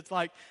 because it's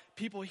like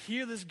people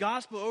hear this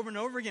gospel over and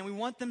over again. We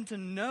want them to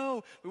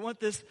know. We want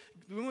this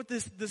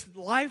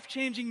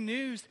life-changing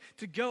news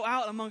to go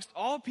out amongst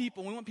all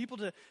people. We want people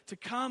to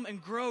come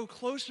and grow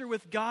closer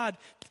with God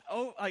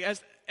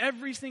as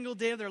every single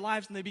day of their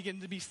lives, and they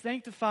begin to be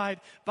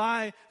sanctified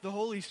by the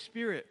Holy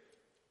Spirit.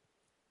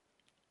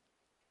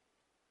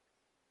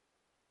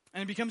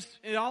 And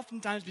it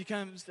oftentimes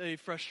becomes a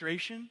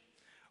frustration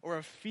or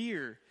a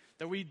fear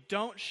that we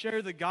don't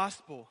share the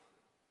gospel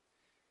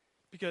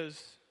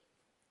because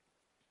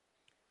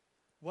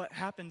what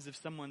happens if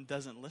someone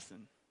doesn't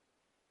listen?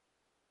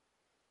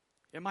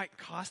 It might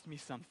cost me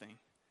something.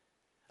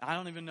 I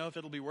don't even know if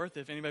it'll be worth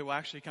it if anybody will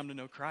actually come to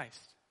know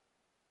Christ.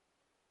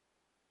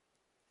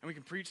 And we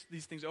can preach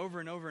these things over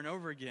and over and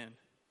over again.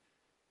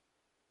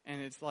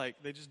 And it's like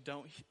they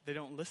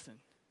don't listen.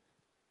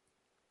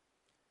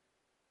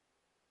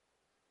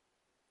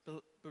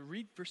 But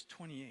read verse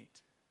 28.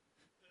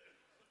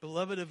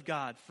 Beloved of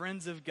God,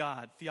 friends of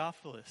God,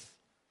 Theophilus.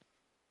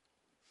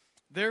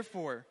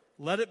 Therefore,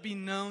 let it be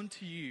known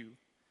to you,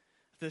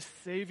 the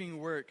saving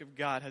work of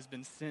God has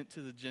been sent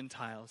to the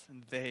Gentiles,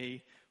 and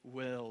they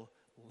will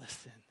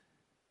listen.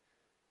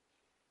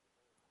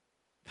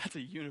 That's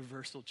a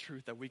universal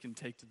truth that we can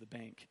take to the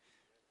bank.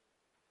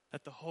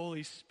 That the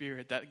Holy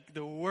Spirit, that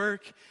the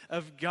work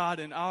of God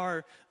in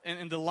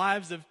the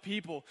lives of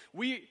people,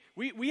 we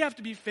have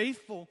to be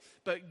faithful,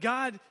 but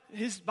God,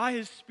 by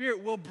His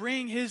Spirit, will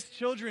bring His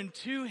children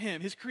to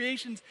Him, His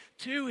creations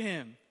to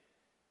Him.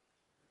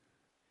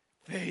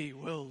 They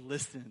will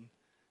listen.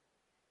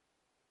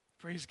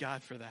 Praise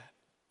God for that.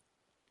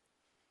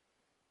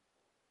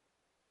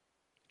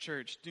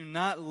 Church, do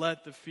not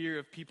let the fear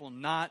of people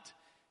not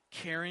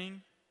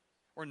caring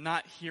or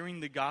not hearing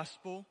the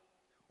gospel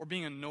or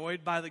being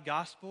annoyed by the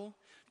gospel,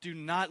 do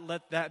not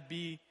let that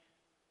be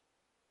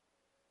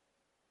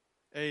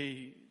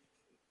a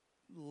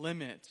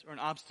limit or an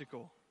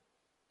obstacle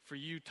for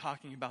you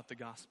talking about the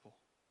gospel.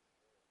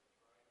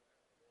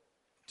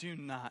 Do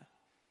not.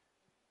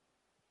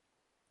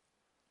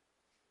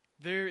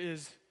 There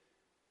is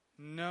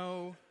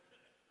no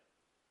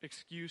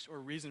excuse or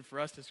reason for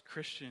us as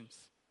Christians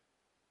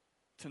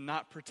to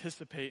not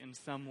participate in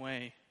some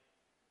way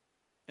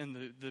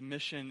in the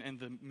mission and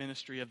the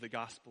ministry of the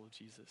gospel of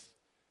Jesus.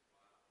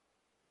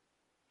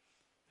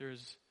 There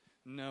is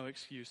no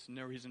excuse,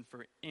 no reason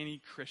for any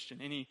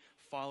Christian, any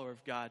follower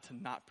of God to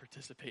not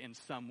participate in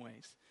some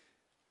ways.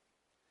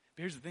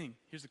 But here's the thing,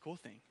 here's the cool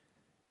thing.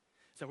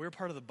 Is that we're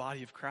part of the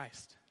body of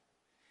Christ.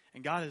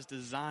 And God has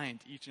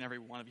designed each and every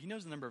one of you. He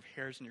knows the number of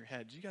hairs in your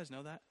head. Do you guys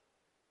know that?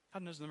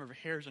 God knows the number of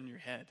hairs on your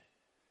head.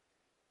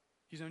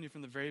 He's known you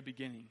from the very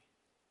beginning.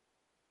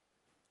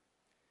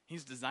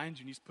 He's designed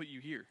you and He's put you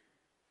here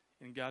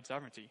in God's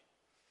sovereignty.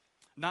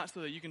 Not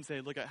so that you can say,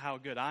 look at how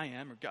good I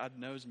am, or God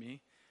knows me,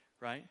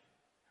 right?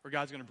 Or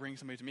God's going to bring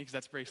somebody to me, because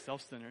that's very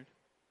self-centered.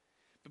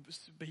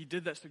 But He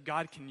did that so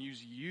God can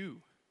use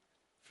you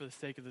for the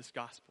sake of this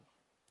gospel.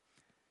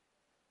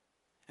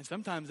 And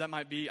sometimes that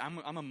might be, I'm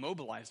a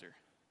mobilizer.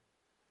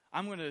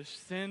 I'm going to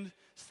send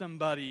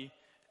somebody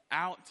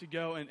out to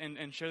go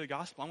and share the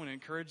gospel. I'm going to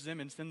encourage them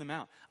and send them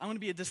out. I'm going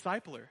to be a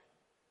discipler.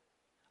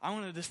 I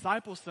want to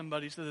disciple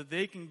somebody so that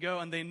they can go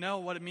and they know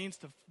what it means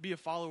to be a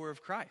follower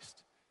of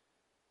Christ.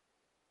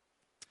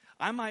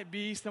 I might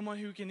be someone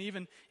who can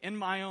even, in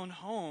my own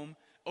home,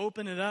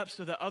 open it up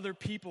so that other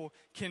people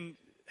can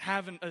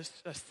have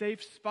a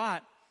safe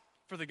spot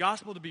for the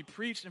gospel to be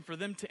preached and for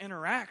them to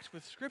interact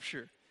with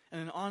Scripture in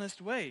an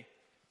honest way.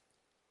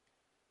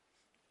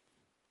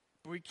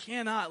 But we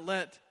cannot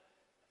let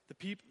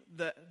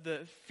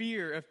the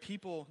fear of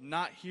people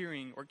not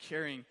hearing or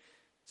caring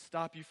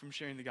stop you from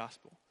sharing the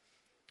gospel.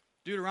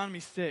 Deuteronomy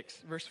 6,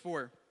 verse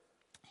 4.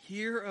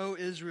 Hear, O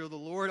Israel, the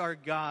Lord our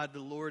God, the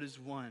Lord is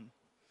one.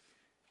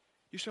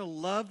 You shall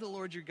love the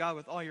Lord your God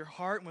with all your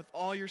heart and with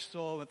all your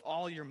soul and with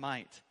all your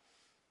might.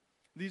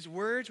 These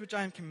words which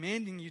I am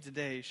commanding you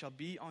today shall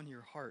be on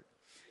your heart.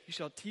 You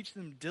shall teach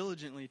them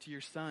diligently to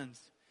your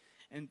sons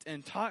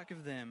and talk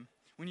of them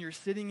when you are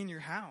sitting in your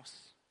house.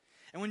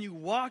 And when you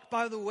walk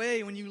by the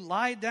way, when you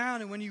lie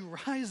down, and when you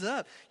rise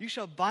up, you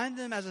shall bind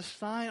them as a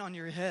sign on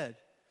your head,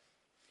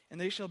 and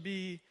they shall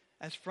be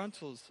as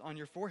frontals on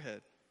your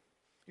forehead.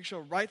 You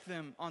shall write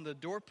them on the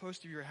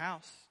doorpost of your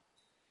house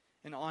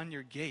and on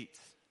your gates.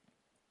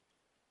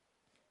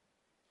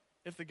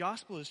 If the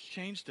gospel has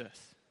changed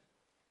us,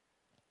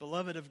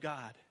 beloved of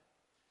God,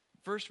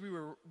 first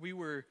we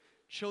were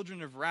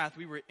children of wrath,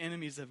 we were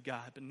enemies of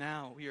God, but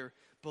now we are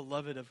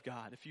beloved of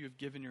God if you have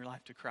given your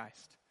life to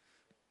Christ.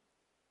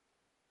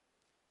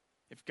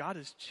 If God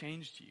has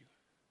changed you,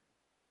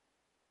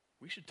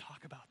 we should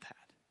talk about that.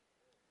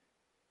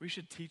 We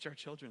should teach our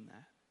children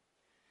that.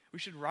 We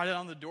should write it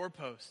on the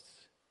doorposts.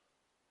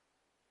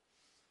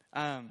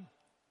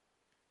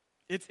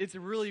 It's a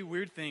really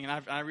weird thing,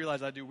 and I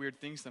realize I do weird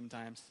things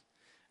sometimes.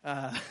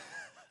 But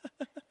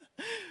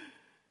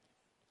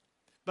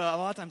a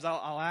lot of times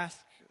I'll ask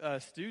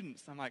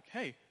students, I'm like,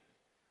 hey,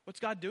 what's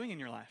God doing in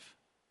your life?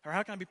 Or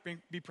how can I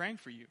be praying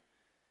for you?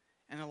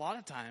 And a lot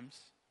of times,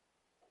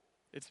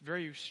 it's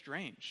very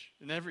strange.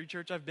 In every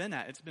church I've been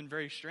at, it's been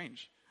very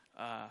strange.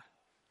 I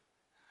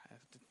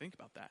have to think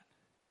about that.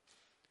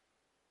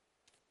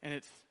 And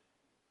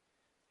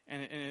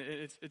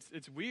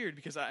it's weird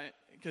because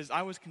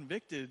I was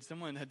convicted.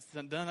 Someone had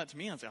done that to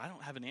me, and I was like, I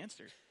don't have an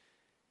answer.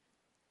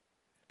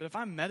 But if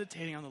I'm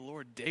meditating on the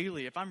Lord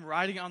daily, if I'm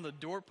writing on the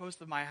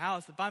doorpost of my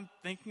house, if I'm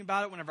thinking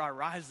about it whenever I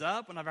rise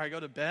up, whenever I go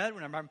to bed,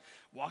 whenever I'm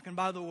walking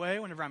by the way,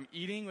 whenever I'm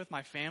eating with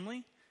my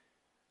family,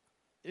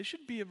 it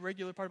should be a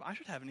regular part of I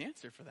should have an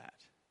answer for that.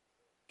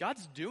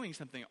 God's doing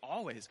something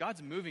always.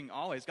 God's moving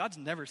always. God's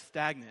never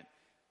stagnant.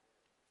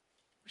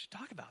 We should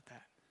talk about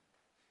that.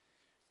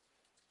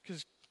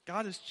 Because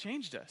God has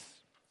changed us.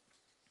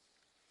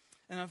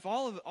 And if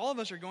all of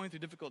us are going through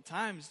difficult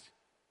times,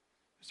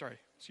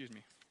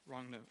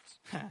 wrong notes.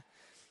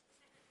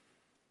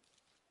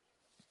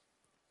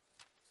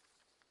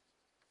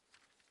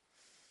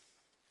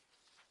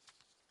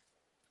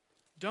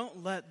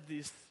 Don't let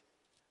this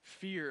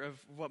fear of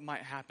what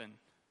might happen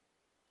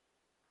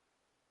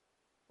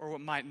or what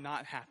might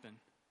not happen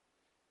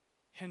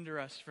hinder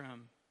us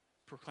from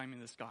proclaiming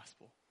this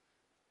gospel.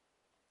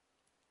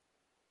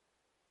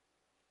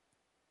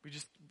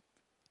 It's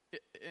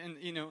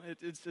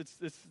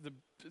the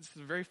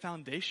very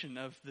foundation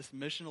of this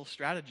missional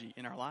strategy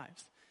in our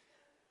lives.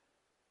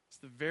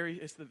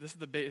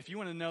 If you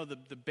want to know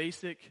the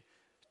basic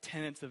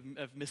tenets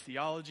of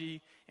missiology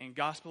and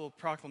gospel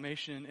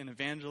proclamation and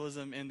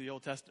evangelism in the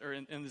Old Testament or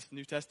in this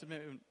New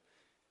Testament,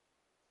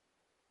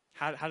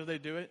 how do they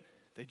do it?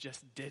 They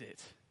just did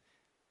it.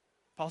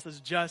 Paul says,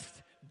 just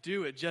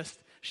do it. Just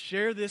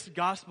share this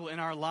gospel in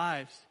our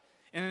lives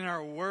and in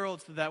our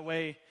world so that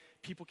way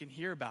people can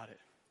hear about it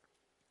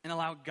and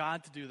allow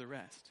God to do the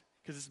rest.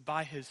 Because it's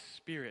by His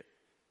Spirit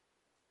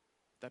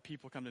that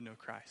people come to know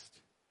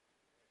Christ.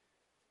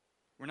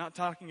 We're not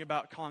talking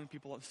about calling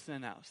people of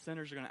sin out.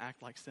 Sinners are going to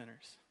act like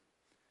sinners,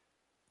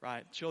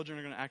 right? Children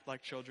are going to act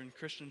like children.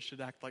 Christians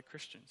should act like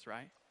Christians,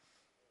 right?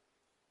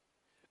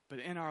 But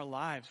in our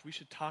lives, we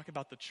should talk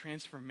about the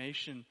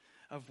transformation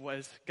of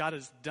what God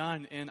has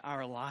done in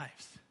our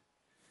lives.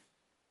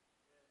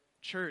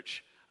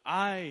 Church,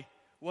 I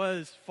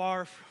was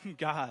far from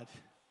God.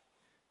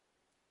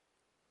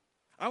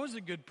 I was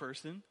a good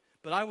person,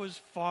 but I was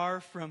far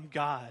from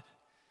God.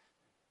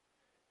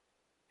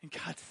 And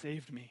God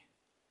saved me.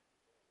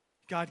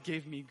 God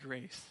gave me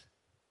grace.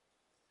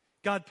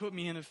 God put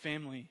me in a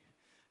family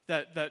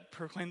that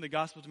proclaimed the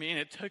gospel to me, and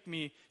it took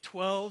me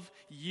 12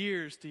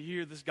 years to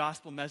hear this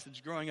gospel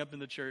message growing up in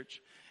the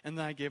church, and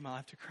then I gave my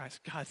life to Christ.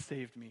 God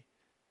saved me.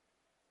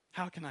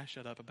 How can I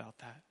shut up about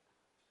that?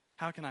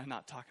 How can I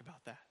not talk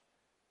about that?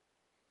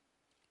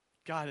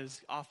 God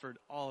has offered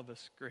all of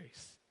us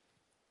grace.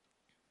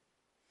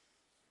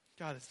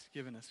 God has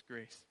given us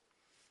grace.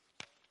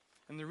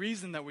 And the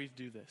reason that we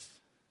do this,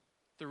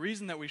 the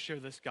reason that we share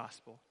this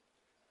gospel,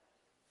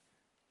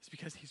 is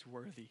because He's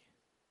worthy.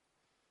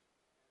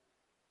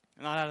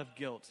 Not out of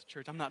guilt.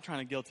 Church, I'm not trying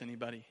to guilt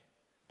anybody.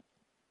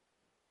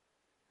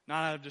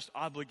 Not out of just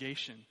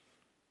obligation.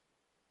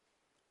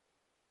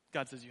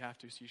 God says you have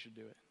to, so you should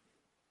do it.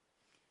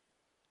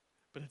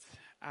 But it's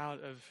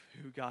out of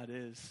who God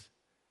is.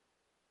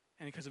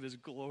 And because of His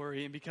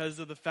glory, and because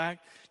of the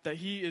fact that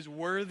He is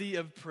worthy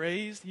of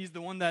praise. He's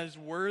the one that is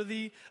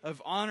worthy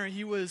of honor.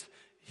 He was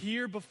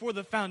here before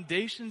the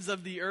foundations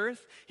of the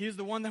earth. He is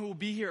the one that will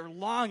be here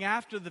long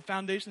after the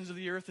foundations of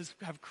the earth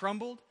have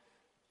crumbled.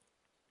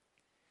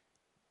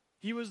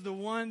 He was the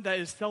one that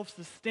is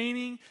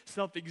self-sustaining,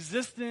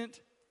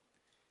 self-existent.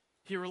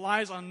 He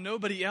relies on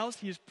nobody else.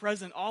 He is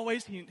present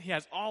always. He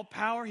has all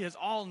power. He has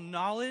all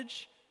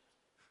knowledge.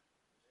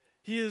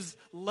 He is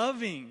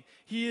loving.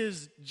 He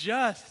is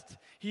just.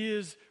 He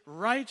is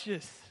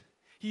righteous.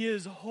 He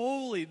is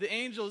holy. The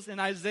angels in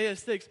Isaiah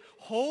 6,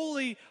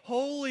 holy,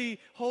 holy,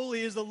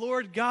 holy is the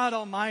Lord God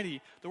Almighty.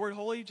 The word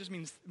holy just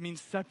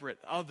means separate,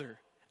 other,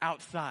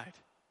 outside.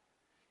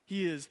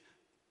 He is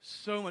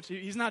so much.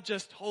 He's not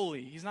just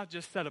holy. He's not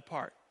just set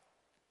apart.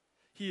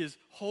 He is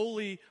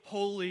holy,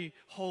 holy,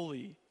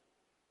 holy.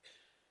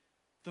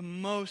 The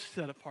most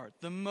set apart,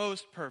 the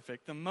most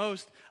perfect, the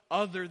most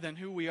other than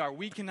who we are.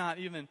 We cannot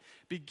even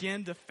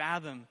begin to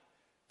fathom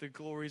the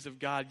glories of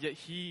God, yet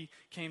He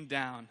came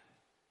down.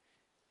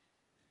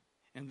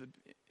 And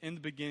in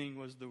the beginning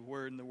was the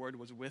Word, and the Word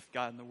was with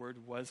God, and the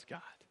Word was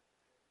God.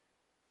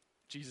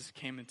 Jesus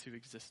came into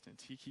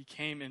existence. He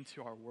came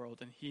into our world,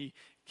 and He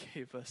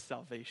gave us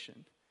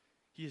salvation.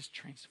 He has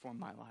transformed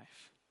my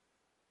life.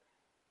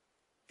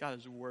 God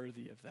is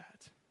worthy of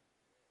that.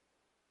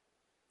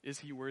 Is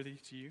He worthy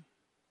to you?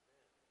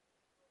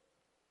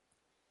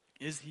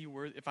 Is He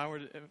worthy? If I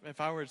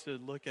were to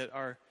look at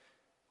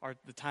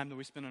the time that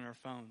we spend on our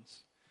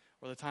phones,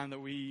 or the time that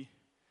we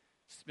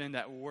spend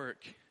at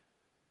work,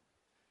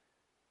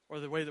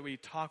 or the way that we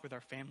talk with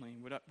our family,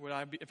 would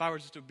I be, if I were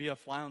just to be a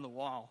fly on the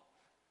wall,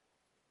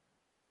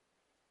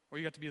 or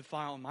you got to be a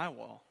fly on my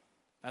wall?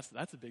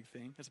 That's a big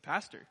thing as a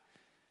pastor.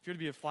 If you're to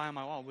be a fly on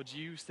my wall, would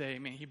you say,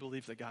 man, he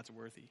believes that God's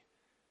worthy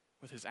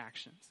with his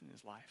actions in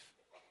his life?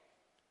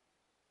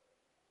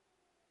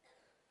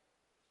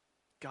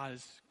 God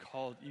has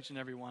called each and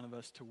every one of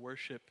us to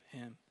worship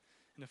Him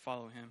and to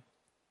follow Him.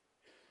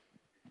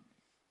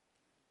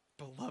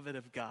 Beloved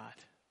of God,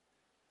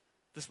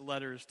 this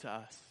letter is to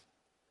us.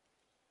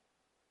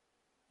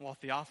 While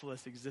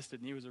Theophilus existed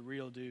and he was a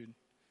real dude,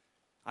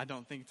 I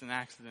don't think it's an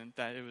accident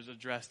that it was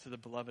addressed to the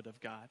beloved of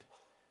God.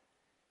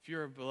 If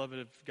you're a beloved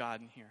of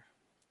God in here,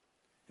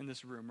 in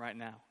this room right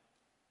now,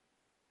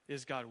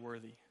 is God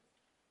worthy?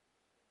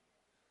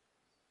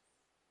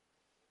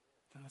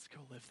 Then let's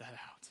go live that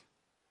out.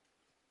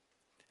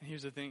 And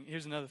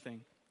here's another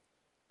thing.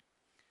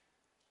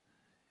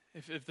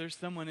 If there's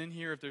someone in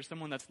here, if there's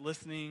someone that's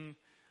listening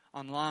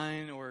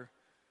online or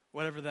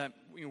whatever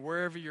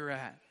wherever you're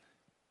at,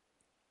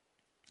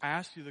 I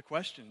ask you the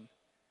question,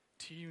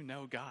 do you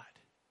know God?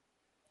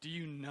 Do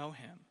you know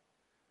him?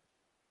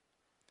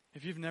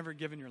 If you've never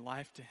given your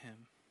life to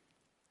him,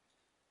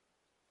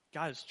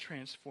 God has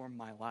transformed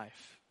my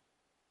life.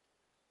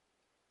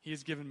 He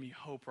has given me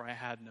hope where I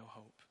had no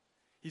hope.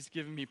 He's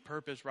given me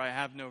purpose where I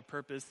have no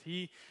purpose.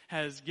 He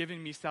has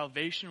given me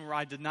salvation where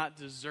I did not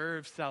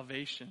deserve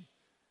salvation.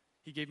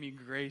 He gave me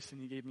grace and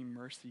he gave me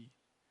mercy.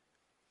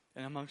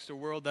 And amongst a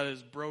world that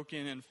is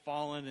broken and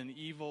fallen and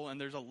evil,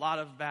 and there's a lot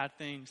of bad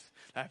things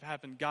that have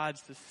happened, God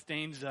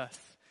sustains us.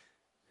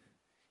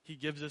 He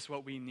gives us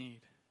what we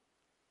need.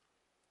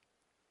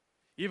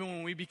 Even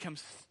when we become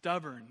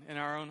stubborn in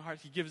our own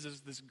hearts, he gives us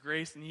this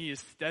grace, and he is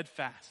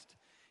steadfast.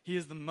 He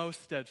is the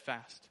most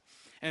steadfast.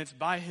 And it's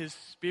by his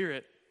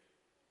Spirit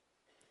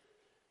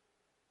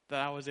that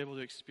I was able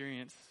to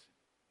experience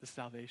the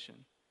salvation.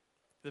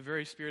 The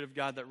very Spirit of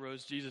God that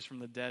rose Jesus from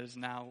the dead is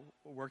now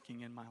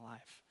working in my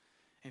life.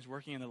 And he's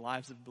working in the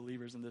lives of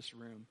believers in this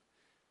room.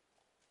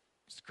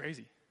 It's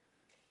crazy.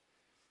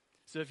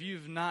 So if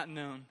you've not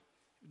known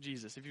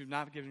Jesus, if you've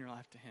not given your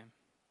life to him,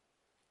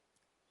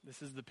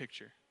 this is the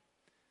picture.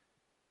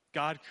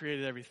 God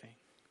created everything.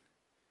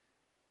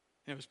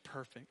 And it was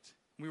perfect.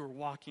 We were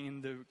walking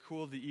in the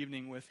cool of the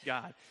evening with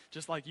God.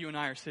 Just like you and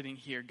I are sitting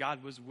here,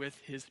 God was with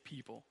his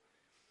people.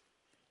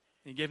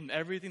 And he gave them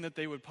everything that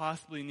they would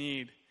possibly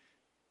need.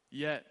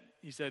 Yet,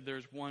 he said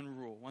there's one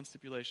rule, one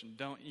stipulation.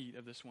 Don't eat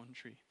of this one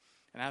tree.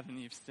 And Adam and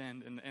Eve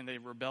sinned, and they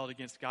rebelled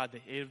against God.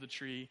 They ate of the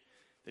tree.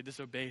 They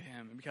disobeyed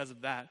him. And because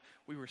of that,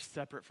 we were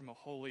separate from a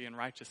holy and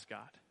righteous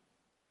God.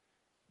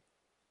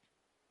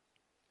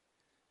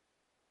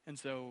 And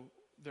so,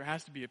 there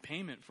has to be a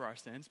payment for our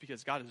sins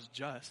because God is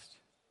just.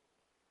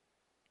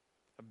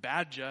 A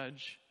bad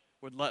judge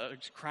would let a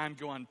crime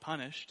go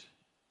unpunished.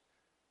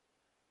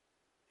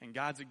 And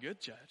God's a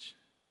good judge.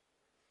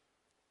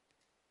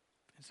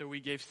 And so we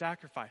gave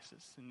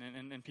sacrifices,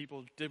 and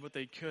people did what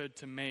they could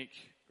to make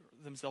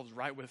themselves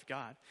right with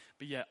God.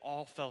 But yet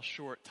all fell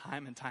short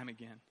time and time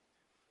again.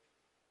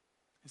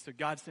 And so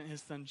God sent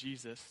his son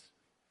Jesus,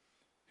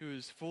 who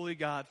is fully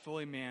God,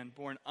 fully man,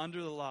 born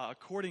under the law,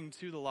 according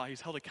to the law.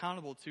 He's held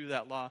accountable to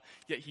that law,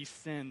 yet he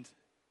sinned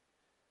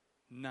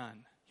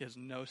none. He has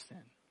no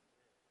sin.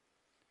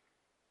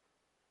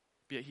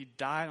 But yet he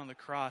died on the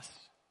cross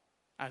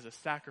as a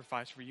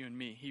sacrifice for you and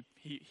me.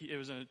 It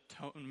was an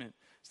atonement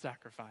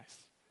sacrifice.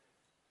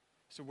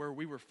 So where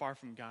we were far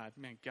from God,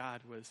 man,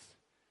 God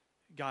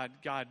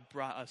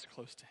brought us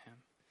close to him.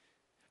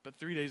 But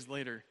 3 days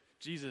later,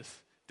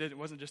 Jesus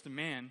wasn't just a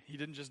man. He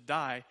didn't just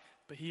die,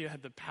 but he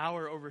had the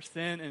power over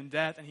sin and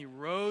death, and he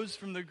rose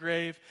from the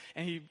grave,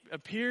 and he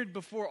appeared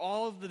before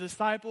all of the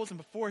disciples and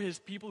before his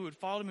people who had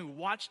followed him, who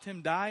watched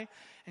him die,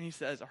 and he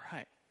says, all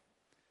right,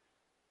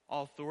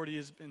 all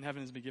authority in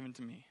heaven has been given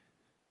to me.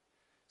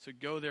 So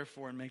go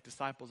therefore and make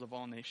disciples of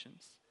all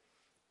nations.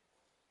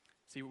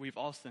 See, we've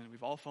all sinned.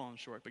 We've all fallen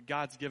short. But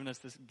God's given us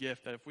this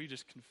gift that if we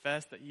just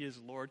confess that he is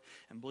Lord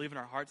and believe in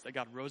our hearts that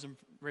God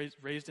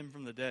raised him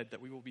from the dead,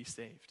 that we will be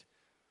saved.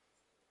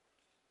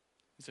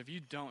 And so if you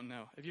don't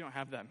know, if you don't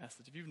have that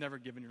message, if you've never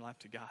given your life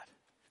to God,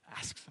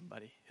 ask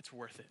somebody. It's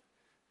worth it.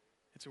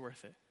 It's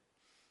worth it.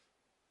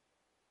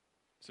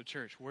 So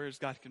church, where is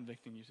God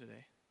convicting you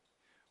today?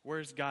 Where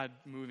is God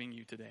moving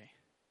you today?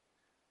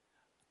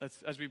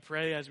 As we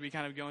pray, as we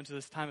kind of go into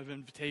this time of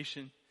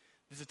invitation,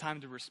 this is a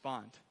time to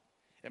respond.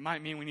 It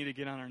might mean we need to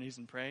get on our knees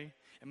and pray.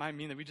 It might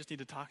mean that we just need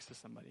to talk to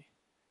somebody.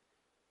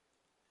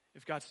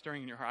 If God's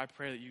stirring in your heart, I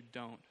pray that you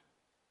don't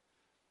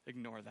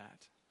ignore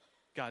that.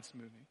 God's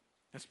moving.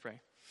 Let's pray.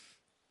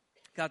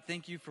 God,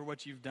 thank you for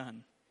what you've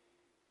done.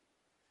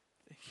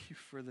 Thank you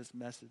for this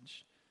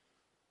message.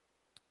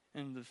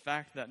 And the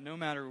fact that no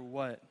matter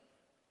what,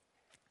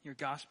 your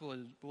gospel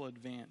will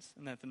advance,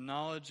 and that the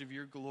knowledge of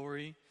your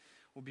glory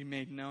will be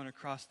made known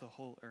across the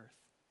whole earth.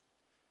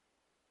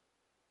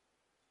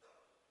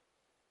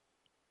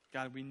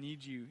 God, we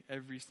need you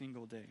every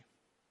single day.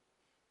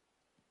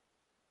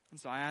 And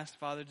so I ask,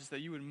 Father, just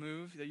that you would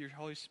move, that your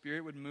Holy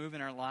Spirit would move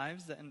in our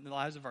lives, that in the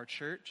lives of our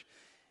church,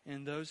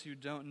 and those who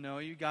don't know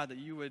you, God, that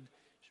you would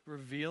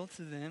reveal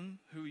to them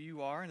who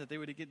you are, and that they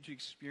would get to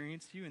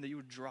experience you, and that you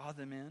would draw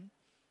them in.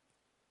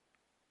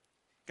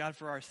 God,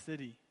 for our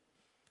city,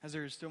 as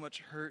there is so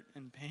much hurt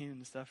and pain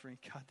and suffering,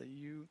 God, that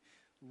you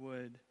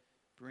would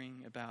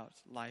bring about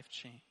life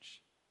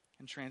change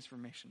and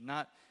transformation.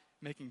 Not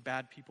making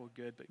bad people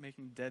good, but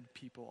making dead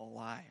people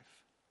alive.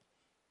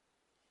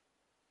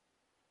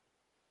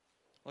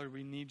 Lord,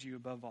 we need you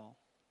above all.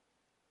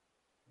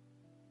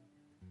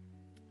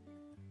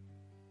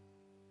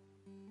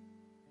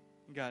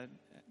 God,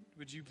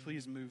 would you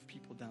please move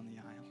people down the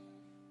aisle?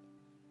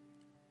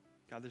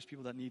 God, there's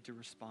people that need to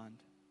respond.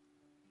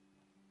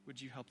 Would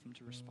you help them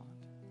to respond?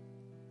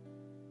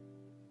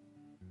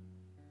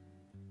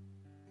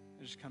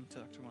 I just come to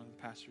one of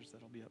the pastors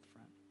that'll be up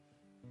front.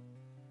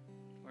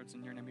 Lord, it's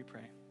in your name we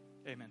pray.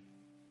 Amen.